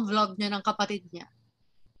ng mga vlog niya ng kapatid niya?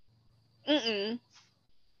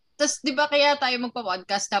 Tapos, diba, kaya tayo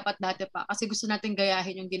magpa-podcast dapat dati pa kasi gusto natin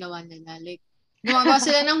gayahin yung ginawa nila. Like, gumagawa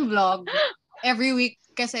sila ng vlog every week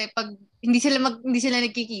kasi pag hindi sila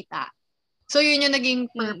nagkikita. So, yun yung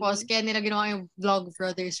naging purpose. Kaya nila ginawa yung Vlog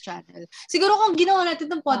Brothers channel. Siguro kung ginawa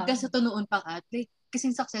natin ng podcast na noon pa like,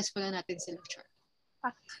 kasing successful na natin sila.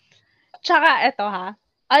 Tsaka, eto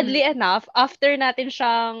oddly enough, after natin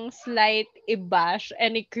siyang slight i-bash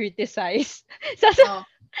and i-criticize,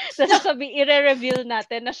 sasabi, i-reveal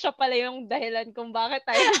natin na siya pala yung dahilan kung bakit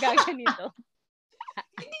tayo nagaganito.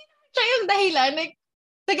 Hindi siya yung dahilan. Like,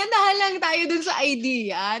 nagandahan lang tayo dun sa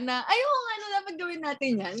idea na, dapat gawin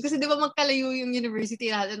natin yan. Kasi di ba magkalayo yung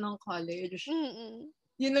university natin ng college.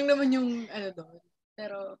 Yun lang naman yung, doon.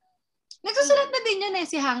 Pero, nagsusulat na din yun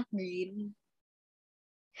si Hank Green.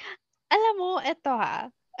 Alam mo, eto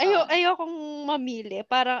ayokong mamili.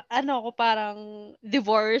 Parang, parang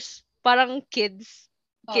divorce. Parang kid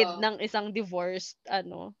ng isang divorced,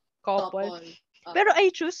 couple. Pero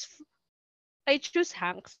I choose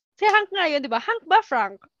Hank. Si Hank nga yun, di ba? Hank ba,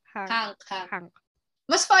 Frank? Hank.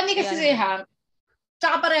 Mas funny kasi si Hank.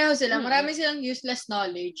 Tsaka pareho sila. Marami silang useless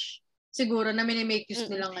knowledge. Siguro na minimake use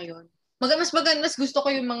nila ngayon. Mas gusto ko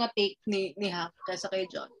yung mga take ni Hank kaysa kay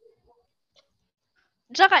John.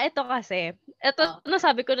 Tsaka ito kasi,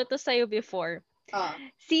 nasabi ko na to sa'yo before.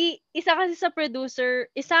 Isa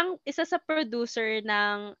sa producer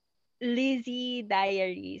ng Lizzie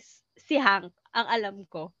Diaries, si Hank, ang alam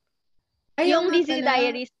ko. Yung Lizzie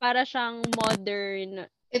Diaries, para siyang modern.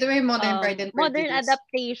 Ito may modern Pride and Prejudice. Modern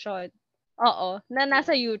adaptation. Oo, na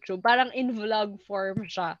nasa YouTube. Parang in vlog form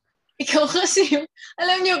siya. Ikaw kasi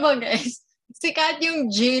alam niyo ba guys, sikat yung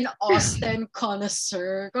Jane Austen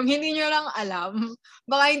connoisseur. Kung hindi niyo lang alam,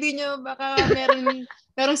 baka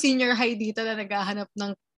merong senior high dito na naghahanap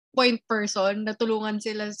ng point person na tulungan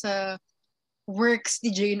sila sa works ni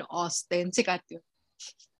Jane Austen. Sikat yun.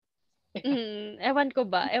 Ewan ko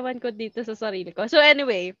ba? Ewan ko dito sa sarili ko. So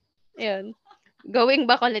anyway, yun. Going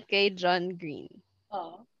back ulit kay John Green.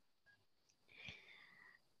 Oh.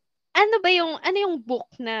 Ano yung book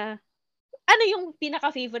na, ano yung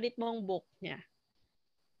pinaka-favorite mong book niya?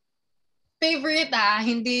 Favorite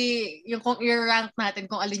hindi yung kung i-rank natin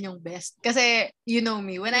kung alin yung best. Kasi, you know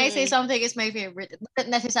me, when I say something is my favorite, it doesn't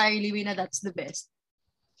necessarily mean na that's the best.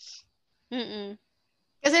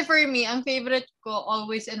 Kasi for me, ang favorite ko,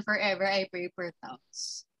 always and forever, ay Paper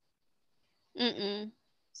Towns.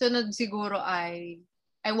 Sunod siguro I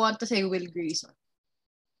want to say Will Grayson.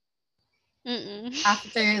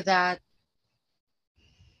 After that,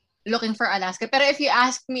 Looking for Alaska. Pero if you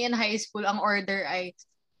ask me in high school, ang order ay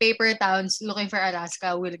Paper Towns, Looking for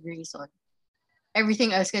Alaska, Will Grayson.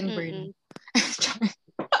 Everything else can burn.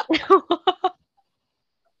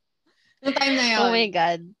 Noong time na yun. Oh my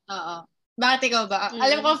God. Oo. Bakit ikaw ba?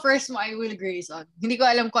 Alam ko first mo ay Will Grayson. Hindi ko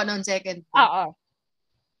alam kung anong second mo. Oo.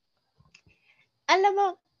 Alam mo,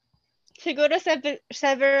 siguro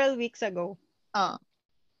several weeks ago,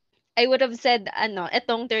 I would have said,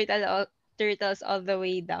 etong Turtles All the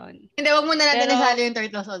Way Down. Hindi, wag mo na natin isali yung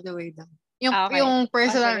Turtles All the Way Down. Yung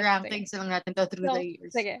personal rankings lang natin to through the years.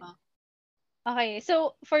 Sige. Okay,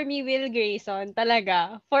 so for me, Will Grayson,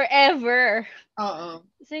 talaga, forever. Oo.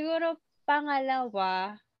 Siguro,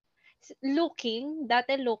 pangalawa,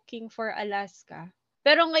 dati Looking for Alaska.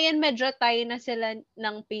 Pero ngayon, medyo tayo na sila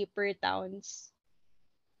ng Paper Towns.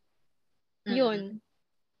 Yun.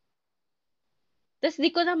 Tapos, di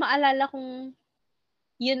ko na maalala kung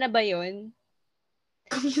yun na ba yun.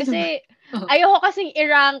 Kasi, ayoko kasing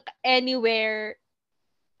i-rank anywhere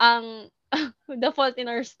ang The Fault in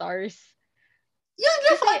Our Stars. Yung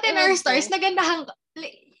The Fault in Our Stars, nagandahan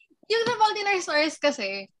yung The Fault in Our Stars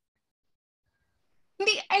kasi,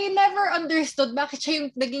 I never understood bakit siya yung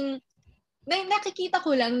naging, nakikita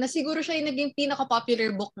ko lang na siguro siya yung naging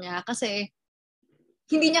pinaka-popular book niya kasi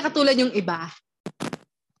hindi niya katulad yung iba.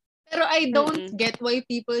 Pero I don't get why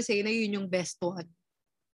people say na yun yung best one.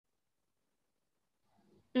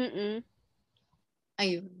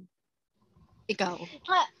 Ayun. Ikaw.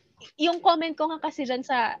 Yung comment ko nga kasi dyan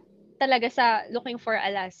talaga sa Looking for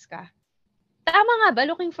Alaska. Tama nga ba?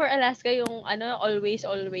 Looking for Alaska yung always.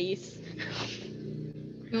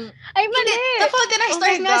 Ay, mali! The Fault in Our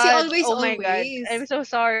Stars nga si Always, oh my Always. God. I'm so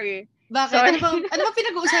sorry. Bakit? Sorry. Ano ba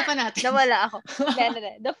pinag-uusapan natin? Nawala ako.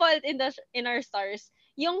 The Fault in Our Stars.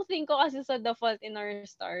 Yung thing ko kasi sa The Fault in Our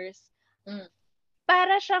Stars,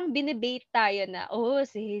 para siyang binibait tayo na,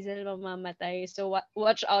 si Hazel mamamatay. So,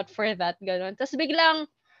 watch out for that. Ganon. Tapos biglang,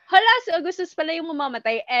 hala, si Augustus pala yung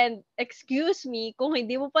mamamatay. And, excuse me, kung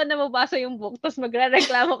hindi mo pa nababasa yung book, tapos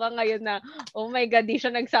magre-reklamo ka ngayon na, oh my God, di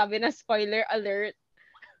siya nagsabi na spoiler alert.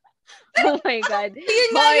 Oh my God.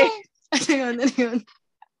 Yun nga yung... Ano yun?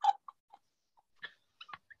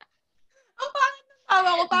 Ang pangit ng tawa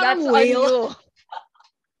ko, parang That's whale. on you.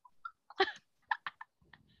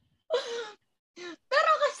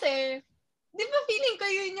 Pero kasi, di ba feeling ko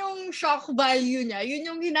yun yung shock value niya? Yun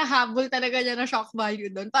yung hinahabol talaga niya na shock value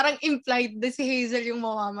doon. Parang implied na si Hazel yung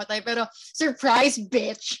mamamatay. Pero, surprise,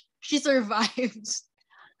 bitch! She survives.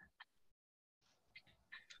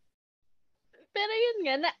 Pero yun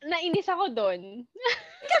nga, nainis ako doon.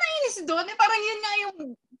 Hindi ka nainis doon? Parang yun nga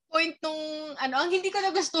yung point nung, ang hindi ko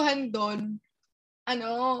nagustuhan doon.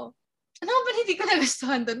 Ano ba hindi ko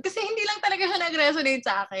nagustuhan doon? Kasi hindi lang talaga siya nag-resonate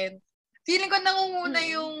sa akin. Feeling ko nangunguna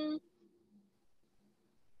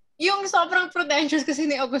yung sobrang pretentious kasi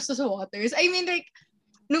ni Augustus Waters. I mean, like,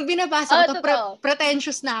 nung binabasa ko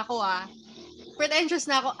pretentious na ako Pretentious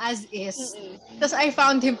na ako as is. Tapos I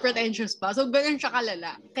found him pretentious pa. So, ganun siya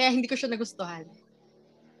kalala. Kaya hindi ko siya nagustuhan.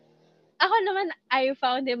 Ako naman, I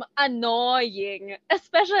found him annoying.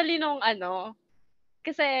 Especially nung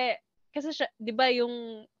kasi siya, di ba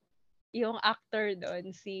yung actor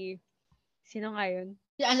doon, sino nga yun?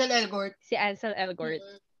 Si Ansel Elgort.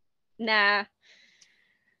 Na,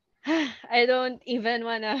 I don't even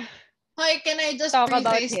wanna Hoy, can I just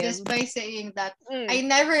preface this by saying that I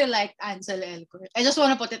never liked Ansel Elgort. I just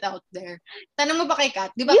wanna put it out there. Tanong mo ba kay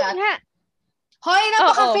Kat? Di ba, Kat? Nga. Hoy,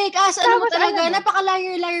 napaka-fake ass. Ano mo talaga?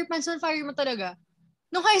 Napaka-liar-liar pants on fire mo talaga.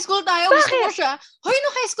 Nung high school tayo, gusto mo siya. Hoy,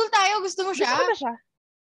 nung high school tayo, gusto mo siya. Gusto ko ba siya?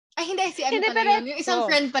 Ay, hindi. Si pala yun. Yung isang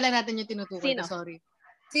friend pala natin yung tinutukoy. Sino? Sorry.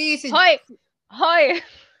 Hoy!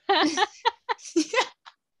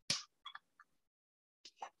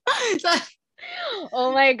 Sorry.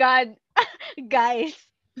 Oh my God. Guys,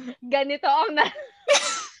 ganito ang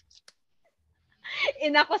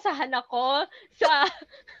inakusahan ako sa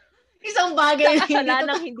isang bagay sa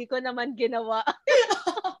kasalanang hindi ko naman ginawa.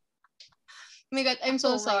 Oh my God, I'm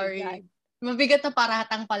so sorry. Mabigat na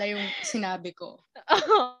paratang pala yung sinabi ko.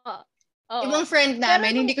 Oo. Ibang friend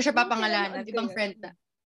namin, hindi ko siya papangalanan. Ibang friend na.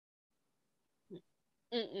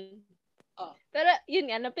 Oh. Pero yun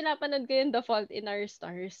nga, na pinapanood ko yung The Fault in Our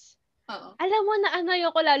Stars. Oo. Alam mo na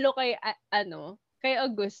ko lalo kay kay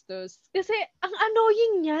Augustus. Kasi ang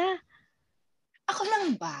annoying niya. Ako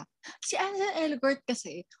lang ba? Si Ansel Elgort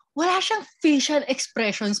kasi, wala siyang facial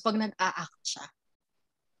expressions pag nag-a-act siya.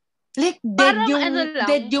 Like,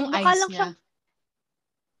 dead yung eyes niya.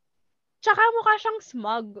 Tsaka mukha siyang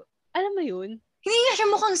smug. Alam mo yun? Hindi nga siya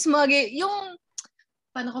mukhang smug eh. Yung,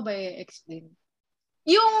 paano ko ba i-explain?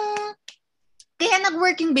 Yung, kaya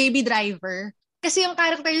nag-working Baby Driver. Kasi yung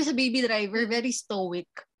character niya sa Baby Driver, very stoic.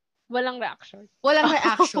 Walang reaction.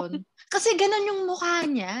 Kasi ganun yung mukha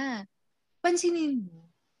niya. Pansinin mo.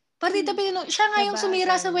 Siya nga yung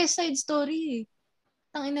sumira sa West Side Story.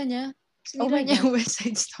 Tangina niya. Sinira niya yung West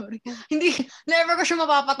Side Story. Hindi, never ko siya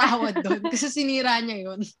mapapatawad doon kasi sinira niya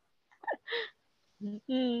yun.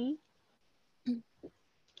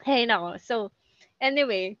 Hey, nako. So,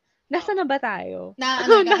 anyway, nasa na ba tayo?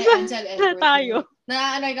 Naanoy ka kay Ansel Elgort.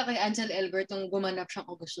 Naanoy ka kay Ansel Elgort nung gumanap siyang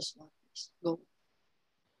Augustus Waters. Go.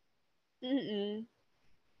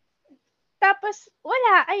 Tapos,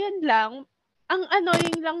 wala. Ayun lang. Ang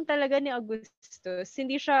annoying lang talaga ni Augustus.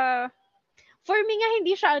 Hindi siya, for me nga,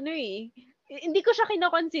 hindi siya hindi ko siya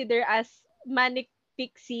kino-consider as manic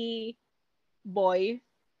pixie boy.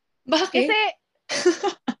 Bakit? Kasi,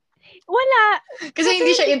 wala. Kasi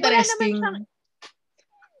hindi siya interesting.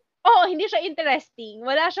 Hindi siya interesting.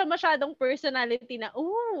 Wala siya masyadong personality na,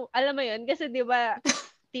 alam mo yun? Kasi di ba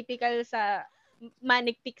typical sa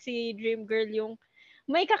manic pixie dream girl yung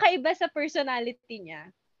may kakaiba sa personality niya.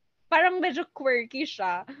 Parang medyo quirky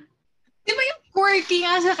siya. Di ba yung quirky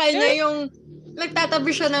nga sa kanya, yung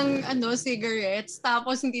nagtatabi siya ng cigarettes,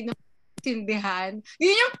 tapos hindi na tindihan.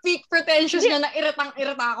 Yun yung peak pretentious niya na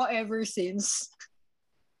iratang-irata ako ever since.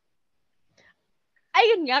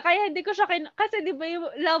 Ayun nga, kaya hindi ko siya kasi di ba yung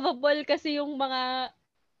lovable kasi yung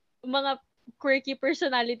mga quirky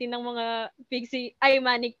personality ng mga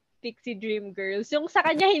manic pixie dream girls. Yung sa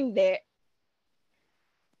kanya hindi.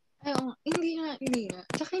 Ay, hindi nga.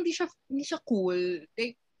 Tsaka hindi siya cool.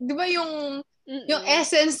 Like, di ba yung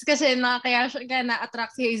essence kasi na kaya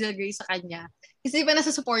na-attract si Hazel Grace sa kanya. Kasi di ba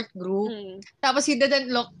nasa support group. Tapos he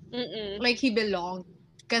didn't look like he belonged.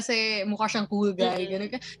 Kasi mukha siyang cool guy.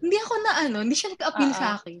 Ganun. Hindi ako hindi siya nag-appeal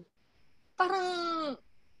sa akin. Parang,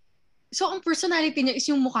 so ang personality niya is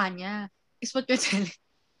yung mukha niya. Is what you're telling.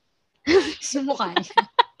 Is yung mukha niya.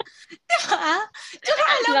 Diba? Tsaka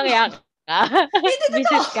alam mo.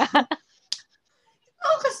 Visit ka.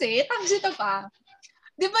 Kasi, tapos ito pa.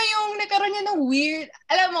 Di ba yung nagkaroon niya ng weird,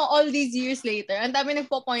 alam mo, all these years later, ang dami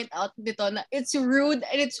nagpo-point out dito na it's rude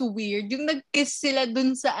and it's weird. Yung nag-kiss sila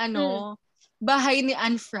dun sa bahay ni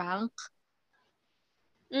Anne Frank.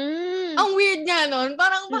 Ang weird niya nun.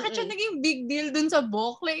 Parang bakit siya naging big deal dun sa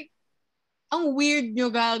book? Like, ang weird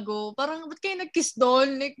nyo, gago. Parang, ba't kayo nag-kiss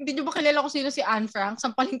doon? Like, hindi nyo ba kilala kung sino si Anne Frank?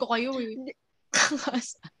 Sampalin ko kayo eh.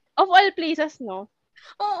 Of all places, no?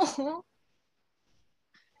 Oo.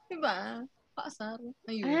 Diba? Paasar.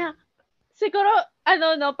 Ayun. Siguro,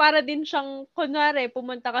 para din siyang, kunwari,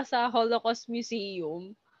 pumunta ka sa Holocaust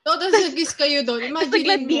Museum. Tapos nag-kiss kayo doon.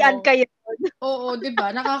 Imagine mo. Kayo doon. Oo,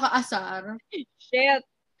 diba? Nakakaasar. Shit.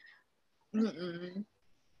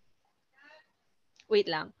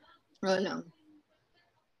 Wait lang. Wala lang.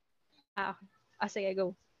 Sige,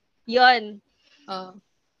 go. Yun.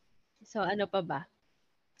 So, ano pa ba?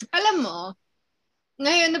 Alam mo,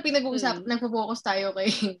 ngayon na pinag-uusap, nagpo-focus tayo kay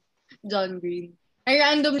John Green. I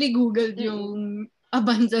randomly Googled yung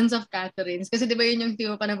Abundance of Catherines. Kasi di ba yun yung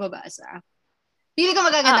timo pa nababasa? Pili ko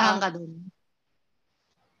magagandahan ka dun.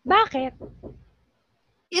 Bakit?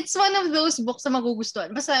 It's one of those books na magugustuhan.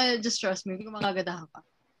 Basta just trust me, hindi ko magagandahan ka.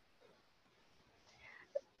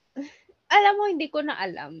 Alam mo, hindi ko na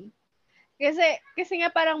alam. Kasi nga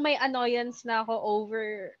parang may annoyance na ako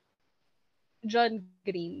over John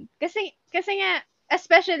Green. Kasi nga,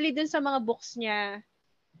 especially dun sa mga books niya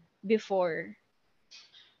before.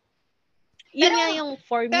 Yun nga yung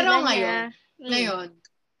formula pero niya. Ngayon,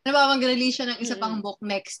 mag-release siya ng isa pang book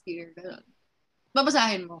next year. Ganun.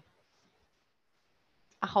 Babasahin mo?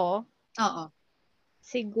 Ako? Oo.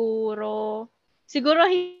 Siguro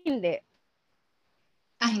hindi.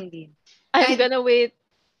 Hindi. I'm gonna wait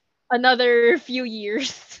another few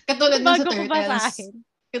years. Katulad na sa Turtles.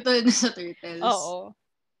 Katulad na sa Turtles. Oo.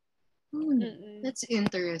 That's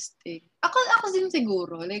interesting. Ako din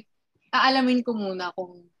siguro. Like, aalamin ko muna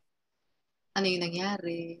kung ano yung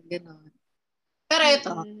nangyari. Ganon. Pero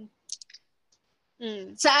ito,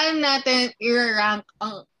 saan natin i-rank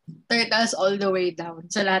ang Turtles All the Way Down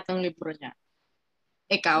sa lahat ng libro niya.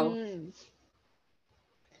 Ikaw?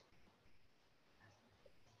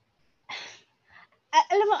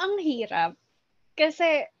 Alam mo, ang hirap.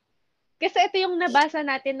 Kasi ito yung nabasa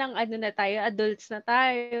natin ng na tayo, adults na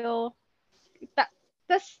tayo.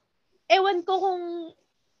 Tas, ewan ko kung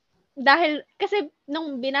dahil, kasi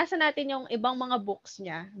nung binasa natin yung ibang mga books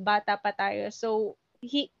niya, bata pa tayo. So,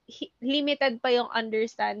 limited pa yung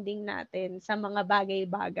understanding natin sa mga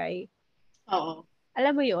bagay-bagay. Oo.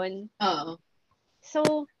 Alam mo yun? Oo.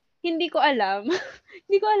 So, hindi ko alam.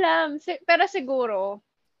 Hindi ko alam. Pero siguro,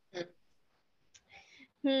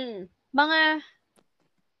 mga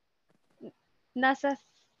nasa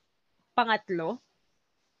pangatlo.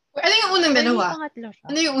 Ano yung unang dalawa? Pangatlo siya.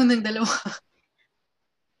 Ano yung unang dalawa?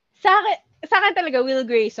 Sa akin talaga, Will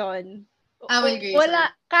Grayson. Will Grayson.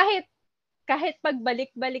 Wala, kahit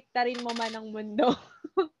pagbalik-balik ta rin mo man ang mundo.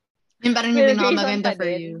 Yung parang yung pinakamaganda for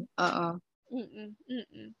you. Oo.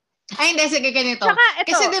 Ay, hindi. Sige, ganito. Saka,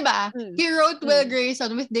 ito, kasi diba, he wrote Will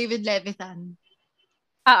Grayson with David Levitan.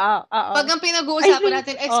 Oo. Pag ang pinag-uusapan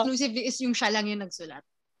natin exclusively is yung siya lang yung nagsulat.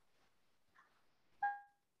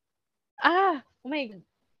 Oh my God.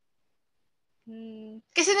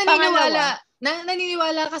 Kasi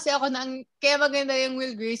naniniwala kasi ako na kaya maganda yung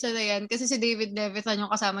Will Grayson na yan kasi si David Levitan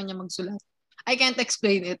yung kasama niya magsulat. I can't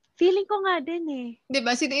explain it. Feeling ko nga din eh.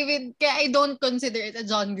 Diba? Si David, kaya I don't consider it a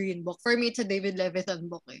John Green book. For me, it's a David Levitan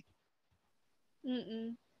book eh.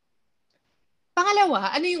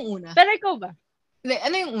 Pangalawa, ano yung una? Pero ikaw ba? Hindi,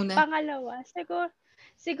 ano yung una? Pangalawa,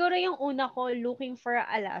 siguro yung una ko, Looking for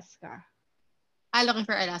Alaska. Looking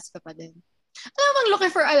for Alaska pa din. Alam bang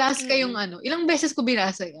Looking for Alaska yung ilang beses ko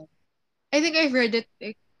binasa yan? I think I've read it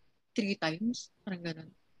like 3 times. Parang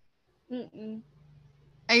ganun.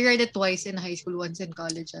 I read it twice in high school, once in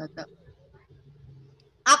college ata.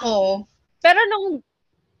 Ako, pero nung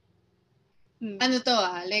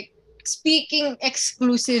like speaking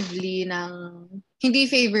exclusively ng hindi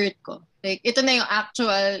favorite ko. Like ito na yung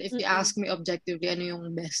actual, if you ask me objectively, ano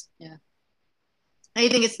yung best niya. I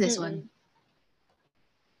think it's this one.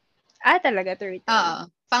 Talaga, third.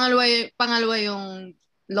 Pangalawa yung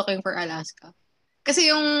Looking for Alaska. Kasi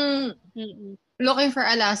yung Looking for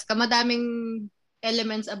Alaska, madaming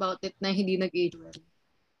elements about it na hindi nag-age well.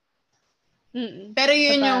 Pero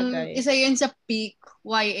yun yung, isa yun sa peak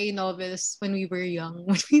YA novels when we were young.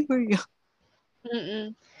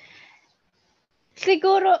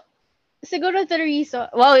 Siguro the reason,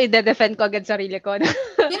 wow, i-defend ko agad sarili ko.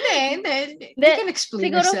 Hindi. You can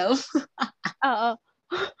explain yourself. Oo.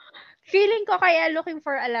 Feeling ko kaya Looking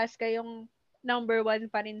for Alaska yung number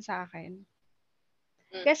 1 pa rin sa akin.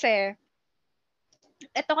 Kasi,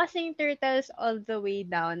 ito kasi yung Turtles All the Way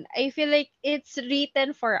Down, I feel like it's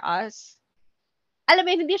written for us. Alam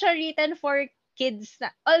mo, hindi siya written for kids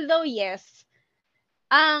na, although yes,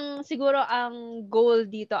 siguro ang goal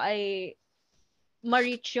dito ay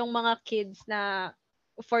ma-reach yung mga kids na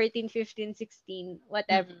 14, 15, 16,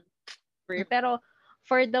 whatever. Pero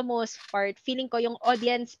for the most part, feeling ko yung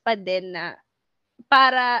audience pa din na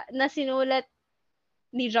para na sinulat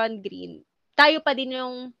ni John Green, tayo pa din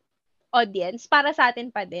yung audience, para sa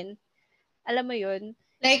atin pa din. Alam mo yun?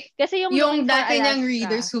 Like, kasi yung dati niyang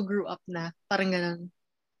readers who grew up na, parang ganun.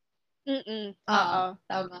 Oo.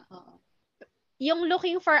 Tama. Oo. Yung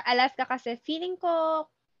Looking for Alaska kasi, feeling ko,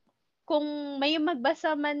 kung may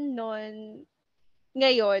magbasa man nun,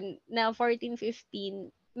 ngayon, na 14,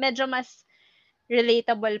 15, medyo mas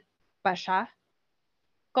relatable pa siya.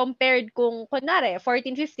 Compared kung, kunwari,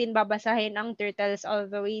 14, 15, babasahin ang Turtles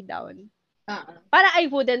All the Way Down. Para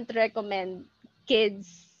I wouldn't recommend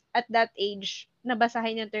kids at that age na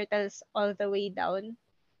basahin yung Turtles All the Way Down.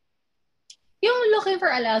 Yung Looking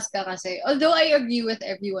for Alaska kasi, although I agree with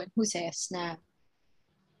everyone who says na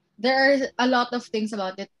there are a lot of things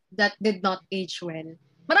about it that did not age well.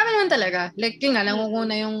 Marami naman talaga. Like, yun nga,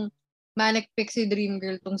 nangunguna yung Manic Pixie Dream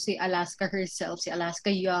Girl tong si Alaska herself, si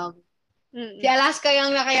Alaska Young. Si Alaska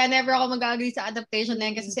Young na kaya never ako mag-agree sa adaptation na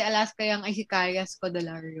yan kasi si Alaska Young ay si Kaya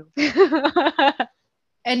Scodelario.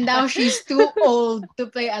 And now she's too old to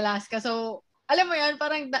play Alaska. So, alam mo yan,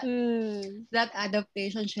 parang that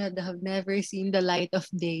adaptation should have never seen the light of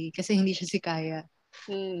day kasi hindi siya si Kaya.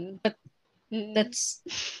 But that's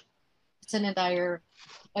it's an entire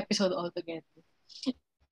episode altogether.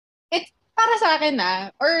 It, para sa akin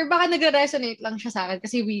or baka nag-resonate lang siya sa akin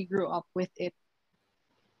kasi we grew up with it.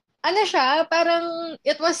 Ano siya, parang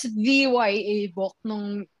it was the YA book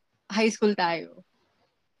nung high school tayo.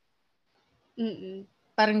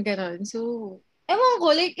 Parang gano'n. So, ewan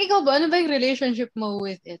ko, like, ikaw ba, ano ba yung relationship mo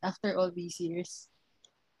with it after all these years?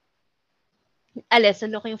 So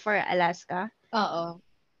Looking for Alaska? Oo.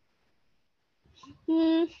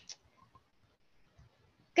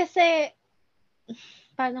 Kasi,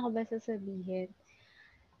 paano ko ba sasabihin?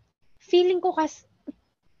 Feeling ko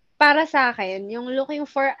para sa akin, yung Looking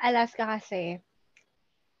for Alaska kasi,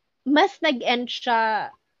 mas nag-end siya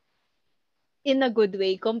in a good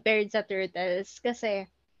way compared sa Turtles. Kasi,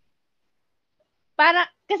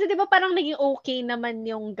 kasi di ba parang naging okay naman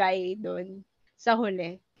yung guy doon sa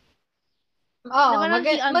huli. Oo, Na parang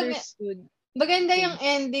he understood. Maganda yung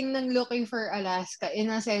ending ng Looking for Alaska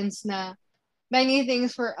in a sense na many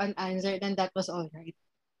things were unanswered and that was alright.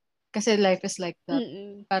 Kasi life is like that.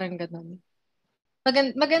 Parang ganun.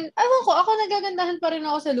 Ako nagagandahan pa rin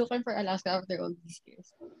ako sa Looking for Alaska after all these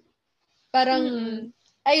years. Parang,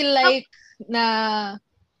 I like na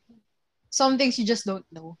some things you just don't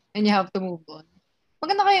know and you have to move on.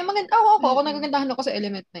 Ako nagagandahan ako sa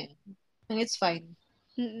element na yun. And it's fine.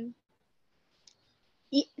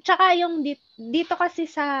 Tsaka yung dito kasi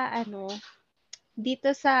sa dito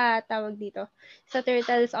sa tawag dito sa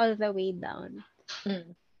Turtles All the Way Down.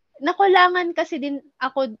 Nakulangan kasi din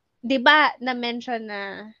ako, 'di ba, na-mention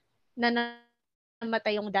na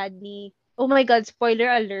namatay yung dad ni, oh my god, spoiler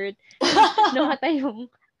alert. Namatay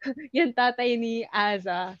yung tatay ni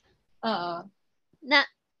Aza. Oo. Na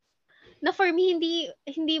for me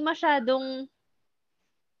hindi masyadong,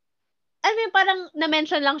 I mean, parang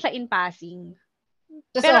na-mention lang siya in passing.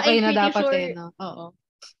 Just pero okay na dapat sure, no? Oo.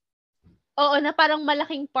 Oo, na parang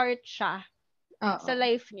malaking part siya sa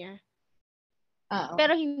life niya. Oo.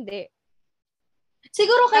 Pero hindi.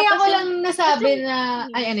 Siguro kaya ko lang nasabi na,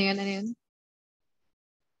 ano yun?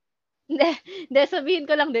 Hindi, sabihin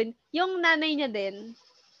ko lang din, yung nanay niya din,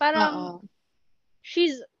 parang,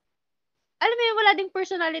 alam mo yun, wala ding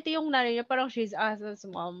personality yung nanay niya, parang she's Aza's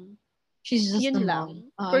mom. She's just yun a lang.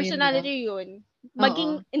 mom. Personality yun.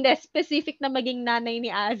 Maging, hindi, specific na maging nanay ni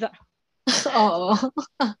Aza. Oo.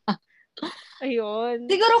 Ayun.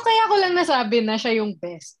 Siguro kaya ko lang nasabi na siya yung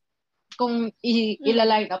best. Kung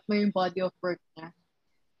ila-line up mo yung body of work niya.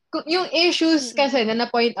 Yung issues kasi na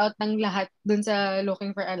na-point out ng lahat dun sa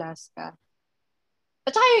Looking for Alaska.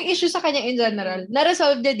 At saka yung issue sa kanya in general,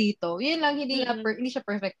 na-resolve niya dito. Yun lang, hindi siya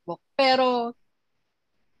perfect book. Pero,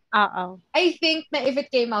 I think na if it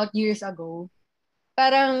came out years ago,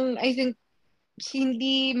 parang, I think,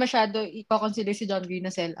 hindi masyado i-consider si John Green na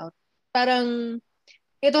sellout. Parang,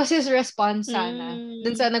 it was his response sana.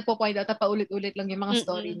 Dun sa nagpo-point out na paulit-ulit lang yung mga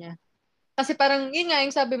story niya. Kasi parang, yun nga,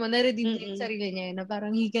 yung sabi mo, na-redeem niya yung sarili niya. Na parang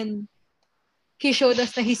he showed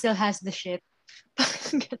us na he still has the shit.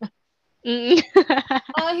 Parang gano'n.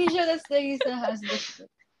 He showed us that he still has the shit.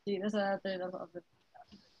 Dito sa Turn of the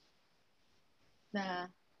na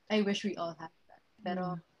I wish we all had that.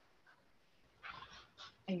 Pero,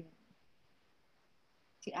 ayun.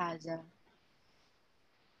 Si Aza.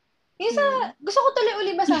 Gusto ko tuloy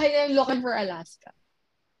uli basahin yung Looking for Alaska.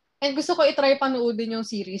 And gusto ko i-try panoodin yung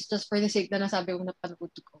series just for the sake na nasabi kong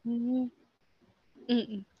napanood ko.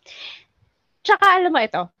 Tsaka alam mo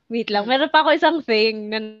ito, wait lang, meron pa ako isang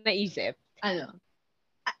thing na naisip. Ano?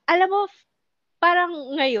 Alam mo, parang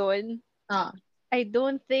ngayon, I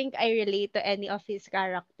don't think I relate to any of his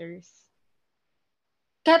characters.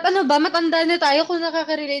 Kahit ano ba, matanda na tayo kung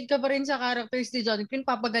nakaka-relate ka pa rin sa characters ni John Green,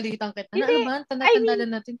 papagalitan kita. Ano ba? Tanda-tanda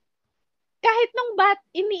na natin. Kahit nung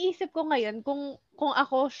iniisip ko ngayon, kung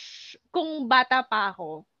bata pa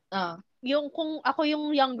ako, yung kung ako yung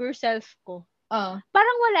younger self ko,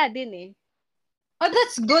 parang wala din eh. Oh,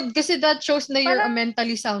 that's good kasi that shows na you're a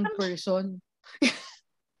mentally sound person.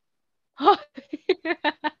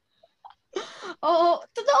 Oo,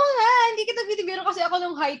 totoo nga. Hindi kita binibiro kasi ako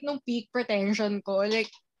nung height nung peak pretension ko. Like,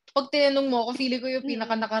 pag tinanong mo ako, feeling ko yung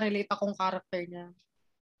pinaka nakarelate akong character niya.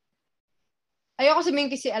 Ayoko sabihin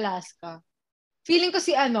si Alaska. Feeling ko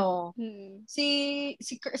si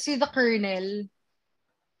si The Colonel.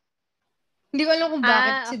 Hindi ko alam kung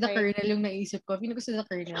bakit si The Colonel yung naisip ko. Feeling ko si The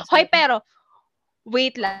Colonel. Hoy, pero,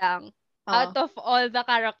 wait lang. Out of all the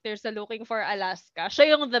characters sa Looking for Alaska,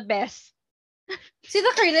 siya yung the best. Si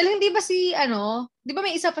The Colonel, hindi ba di ba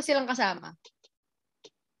may isa pa silang kasama?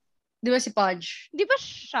 Di ba si Pudge? Di ba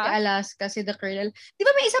siya? Si Alaska, si The Colonel. Di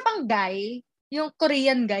ba may isa pang guy? Yung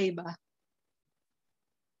Korean guy ba?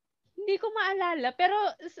 Hindi ko maalala. Pero,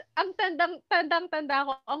 ang tandang-tanda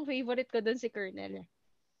ko, ang favorite ko dun si Colonel.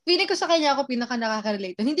 Feeling ko sa kanya ako pinaka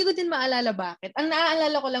nakaka-relate. Hindi ko din maalala bakit. Ang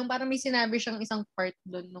naaalala ko lang, parang may sinabi siyang isang part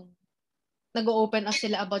dun nung nag-open up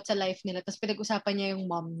sila about sa life nila. Tapos pinag-usapan niya yung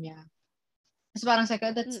mom niya. Tapos parang sabi ko,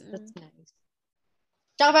 that's nice.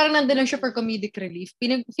 Tsaka parang nandun lang siya for comedic relief.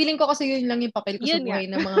 Feeling ko kasi yun lang yung papel ko sa buhay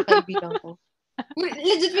ng mga kaibigan ko.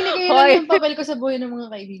 Legit, feeling ko yun lang yung papel ko sa buhay ng mga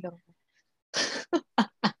kaibigan ko.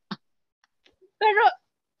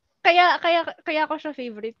 kaya ko siya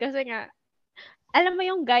favorite kasi nga, alam mo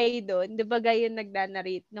yung guy doon, di ba guy yung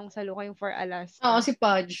nagna-narrate nung sa Looking for Alaska? Oo, si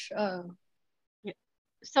Pudge.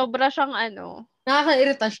 Sobra siyang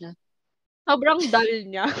nakakairita siya. Sobrang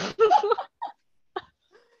dull niya.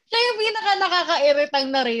 Siya yung pinaka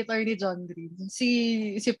nakakairitang narrator ni John Green.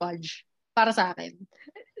 Si Pudge. Para sa akin.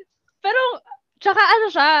 Pero, tsaka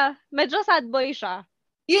siya, medyo sad boy siya.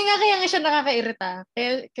 Yun nga kaya nga siya nakakairita.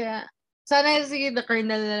 Kaya sana si The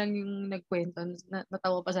Colonel na lang yung nagkwento.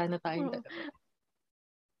 Natawa pa sana tayong dalawa.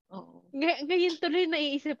 Oo. Ngayon tuloy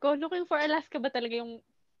naiisip ko, Looking for Alaska ba talaga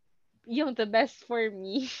yung the best for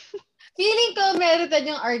me? Feeling ko merited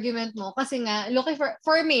yung argument mo kasi nga, Looking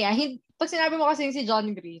for me, pag sinabi mo kasi si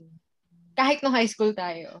John Green, kahit nung high school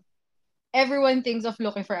tayo, everyone thinks of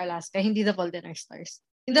Looking for Alaska, hindi The Fault in Our Stars.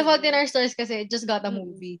 In The Fault in Our Stars kasi it just got a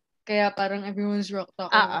movie. Kaya parang everyone's talking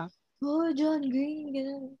about, oh, John Green,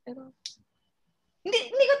 gano'n. Pero,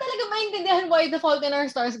 hindi ko talaga maintindihan why The Fault in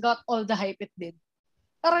Our Stars got all the hype it did.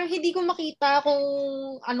 Parang hindi ko makita kung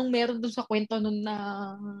anong meron dun sa kwento nun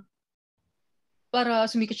na para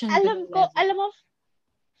sumikat siya ng alam mo,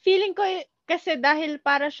 feeling ko kasi dahil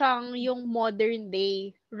para siyang yung modern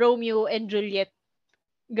day Romeo and Juliet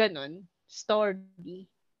ganon story.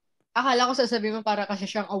 Akala ko sasabihin mo para kasi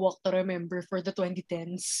siyang A Walk to Remember for the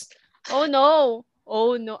 2010s. Oh no.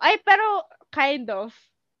 Ay, pero kind of.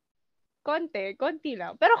 Konti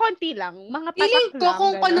lang. Pero konti lang. Mga tatak Feeling ko lang.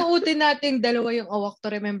 Kung panuutin natin dalawa yung A Walk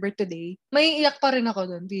to Remember Today, may iyak pa rin ako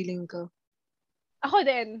doon, feeling ko. Ako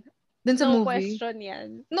din. Doon sa no movie. Question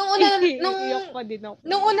yan. Nung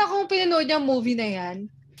una kong pinanood yung movie na yan,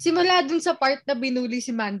 simula dun sa part na binuli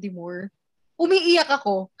si Mandy Moore, umiiyak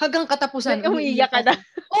ako hanggang katapusan. Umiiyak ka na?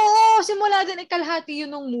 Oo, simula dun kalahati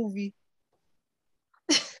yun ng movie.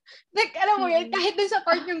 Like, alam mo yan, kahit dun sa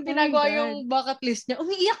part yung ginagawa yung bucket list niya,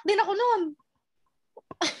 umiiyak din ako nun.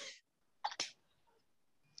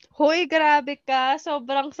 Hoy, grabe ka.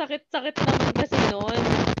 Sobrang sakit-sakit naman kasi nun.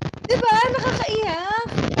 Diba? Nakakaiyak.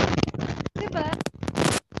 Diba?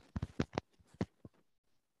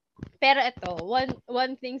 Pero ito,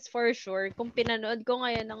 one thing's for sure, kung pinanood ko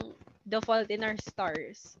ngayon ng The Fault in Our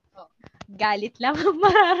Stars, galit lang ang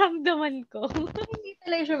mararamdaman ko. Hindi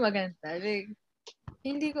talaga siya maganda. Like,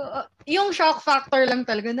 hindi ko, yung shock factor lang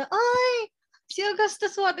talaga na, ay, si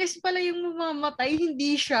Augustus Waters pala yung mamamatay,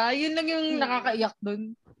 hindi siya. Yun lang yung nakakaiyak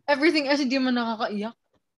dun. Everything else hindi man nakakaiyak.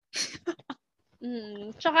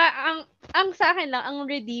 Tsaka, ang sa akin lang, ang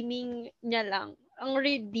redeeming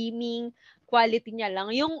quality niya lang,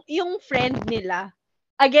 yung friend nila.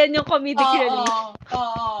 Again, yung comedic relief.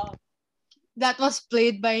 Oo. That was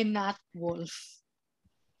played by Nat Wolff.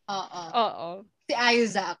 Oo. Si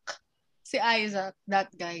Isaac, that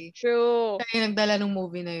guy. True. Siya yung nagdala ng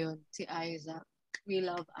movie na yun. Si Isaac. We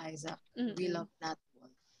love Isaac. We love Nat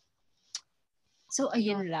Wolff. So,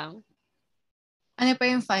 ayun lang. Ano pa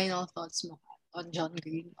yung final thoughts mo on John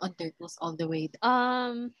Green, on Turtles All the Way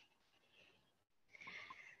Down?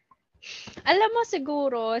 Alam mo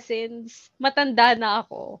siguro, since matanda na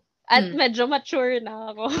ako, at medyo mature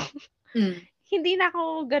na ako, hindi na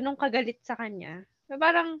ako ganun kagalit sa kanya.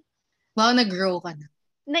 Parang, wow, nag-grow ka na.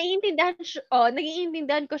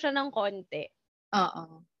 naiintindihan ko siya ng konti.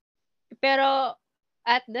 Oo. Pero,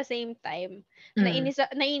 at the same time,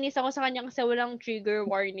 nainis ako sa kanya kasi walang trigger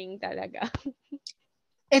warning talaga.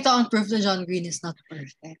 Ito ang proof na John Green is not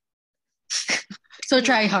perfect. So,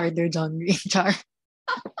 try harder, John Green. Char.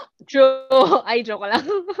 True. Ay, joke lang.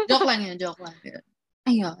 Joke lang yun.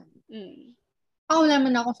 Ayun. Wala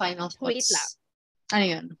man ako final thoughts. Wait lang. Ano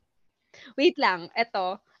yun? Wait lang.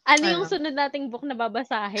 Ito. Ano yung sunod nating book na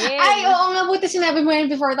babasahin? Ay, oo nga. Buti sinabi mo yan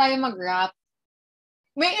before tayo mag-wrap.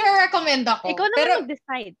 May i-recommend ako. Ikaw naman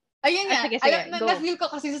mag-decide. Ayun nga. Sige, na-feel ko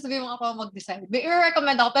kasi sasabihin mo ako mag-decide. May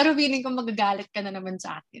i-recommend ako, pero feeling ko magagalit ka na naman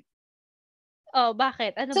sa akin. Oh,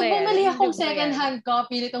 bakit? Ano so, ba yan? So, bumali akong second-hand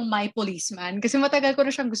copy nitong My Policeman kasi matagal ko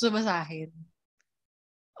na siyang gusto basahin.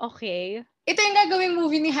 Okay. Ito yung gagawing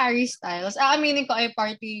movie ni Harry Styles. Aaminin ko ay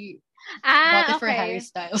party bought it for Harry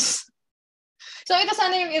Styles. So, ito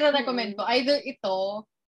sana yung i-recommend ko. Either ito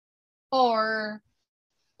or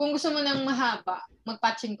kung gusto mo ng mahaba,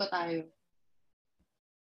 mag-patching ko tayo.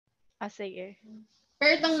 Sige.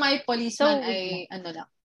 Pero itong My Policeman ay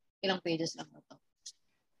ilang pages lang ito.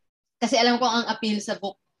 Kasi alam ko ang appeal sa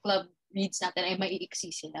book club reads natin ay maiiksi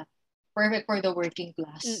sila. Perfect for the working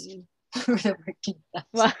class. For the working class.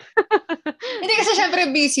 Wow. Hindi kasi syempre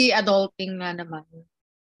busy adulting nga naman.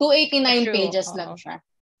 289 pages lang siya.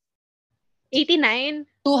 89?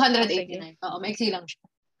 289. Oo, maiksi lang siya.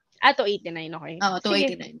 289, okay. Oo,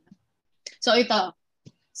 289. So, ito.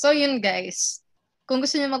 So, yun guys. Kung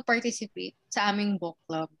gusto niyo mag-participate sa aming book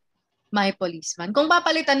club, My Policeman. Kung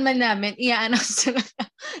papalitan man namin, i-announce na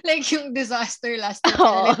like yung disaster last year,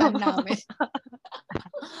 pinalitan namin.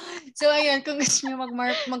 So, ayun, kung gusto nyo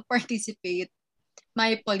mag-participate,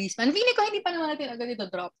 My Policeman. Feeling ko, hindi pa naman natin agad ito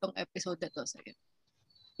drop tong episode na to. So, yun.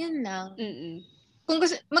 Yan lang. Kung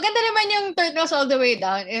gusto, maganda naman yung Turtles All the Way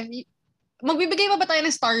Down. Magbibigay pa ba tayo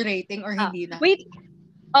ng star rating or hindi na? Wait.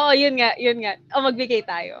 Oo, yun nga. Magbigay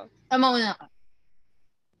tayo. Mauna ka.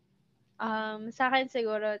 Sa akin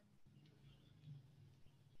siguro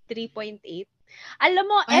 3.8. Alam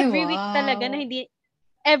mo, every week talaga na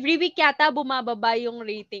every week yata bumababa yung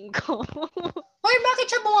rating ko. Hoy, bakit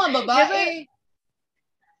siya bumababa?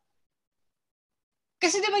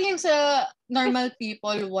 Kasi di ba yung sa normal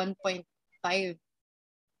people, 1.5?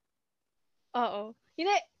 Oo.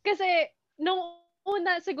 Hindi, kasi nung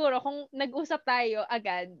una siguro, kung nag-usap tayo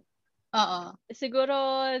agad, siguro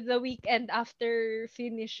the weekend after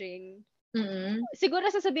finishing, siguro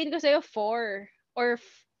sasabihin ko sa'yo 4 or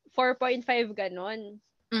 4.5 ganon.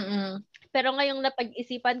 Pero ngayong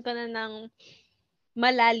napag-isipan ko na ng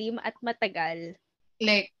malalim at matagal.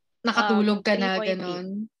 Like, nakatulog ka na,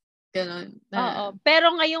 ganon. Ganon. Oo.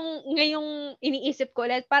 Pero ngayong iniisip ko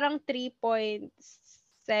ulit, parang 3.7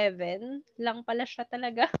 lang pala siya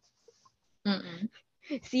talaga.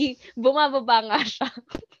 Bumababa nga siya.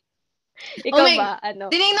 Ikaw ba? Ano?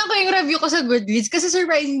 Tinignan ko yung review ko sa Goodreads kasi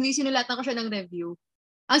surprisingly, sinulatan ko siya ng review.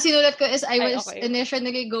 Ang sinulat ko is I was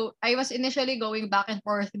initially going back and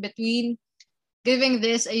forth between giving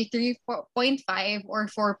this a 3.5 or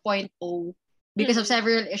 4.0 because of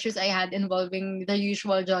several issues I had involving the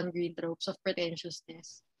usual John Green tropes of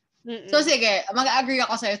pretentiousness. So sige, mag-agree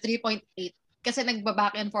ako sa'yo, 3.8. Kasi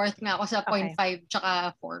nagba-back and forth nga ako sa 0.5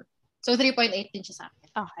 tsaka 4. So 3.8 din siya sa akin.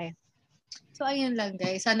 Okay. So ayun lang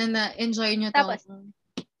guys. Sana na-enjoy nyo tong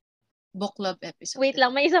book club episode. Wait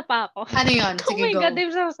lang, may isa pa ako. Ano yun? Sige, go. Oh my God,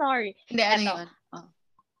 I'm so sorry. Hindi, ano yun?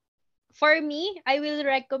 For me, I will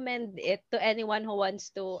recommend it to anyone who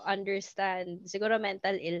wants to understand siguro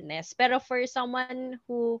mental illness. Pero for someone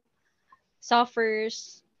who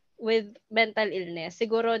suffers with mental illness,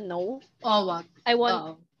 siguro no. Wag.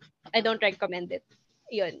 I don't recommend it.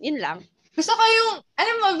 Yun lang. Gusto ko yung,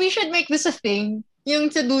 alam mo, we should make this a thing.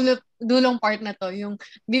 Yung sa dulong part na to, yung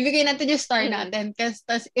bibigay natin yung star natin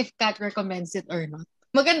tas if Kat recommends it or not.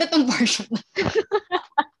 Maganda tong portion na.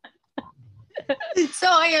 So,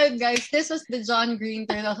 ayun guys, this was the John Green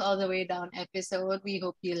Turtles All the Way Down episode. We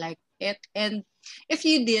hope you liked it. And if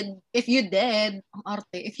you did,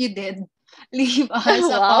 leave us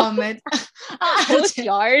a comment.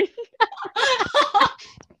 Yarn.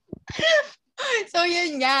 So,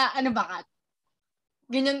 yun nga. Ano ba, Kat?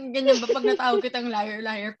 Ganyan ba pag natawag kitang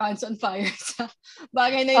liar, pants on fire sa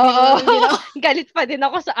bagay na hindi galit pa din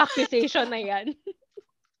ako sa accusation na yan.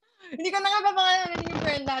 Hindi ko na nga papangalan yung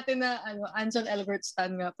friend natin na Ansel Elgort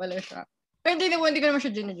stan nga pala siya. Pero hindi ko naman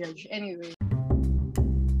siya ginajudge. Anyway.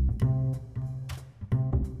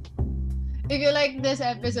 If you like this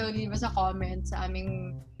episode, leave us a comment sa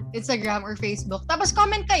aming Instagram or Facebook. Tapos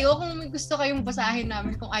comment kayo kung may gusto kayong basahin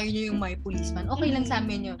namin kung ayaw nyo yung My Policeman. Okay lang sa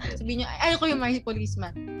amin yun. Sabihin nyo, ayaw ko yung My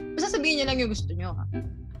Policeman. Basta sabihin nyo lang yung gusto nyo.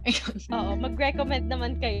 Ayun. Oo, mag-recommend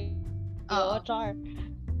naman kayo. Oo, char.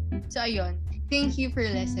 So, ayun. Thank you for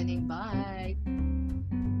listening. Bye!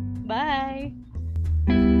 Bye!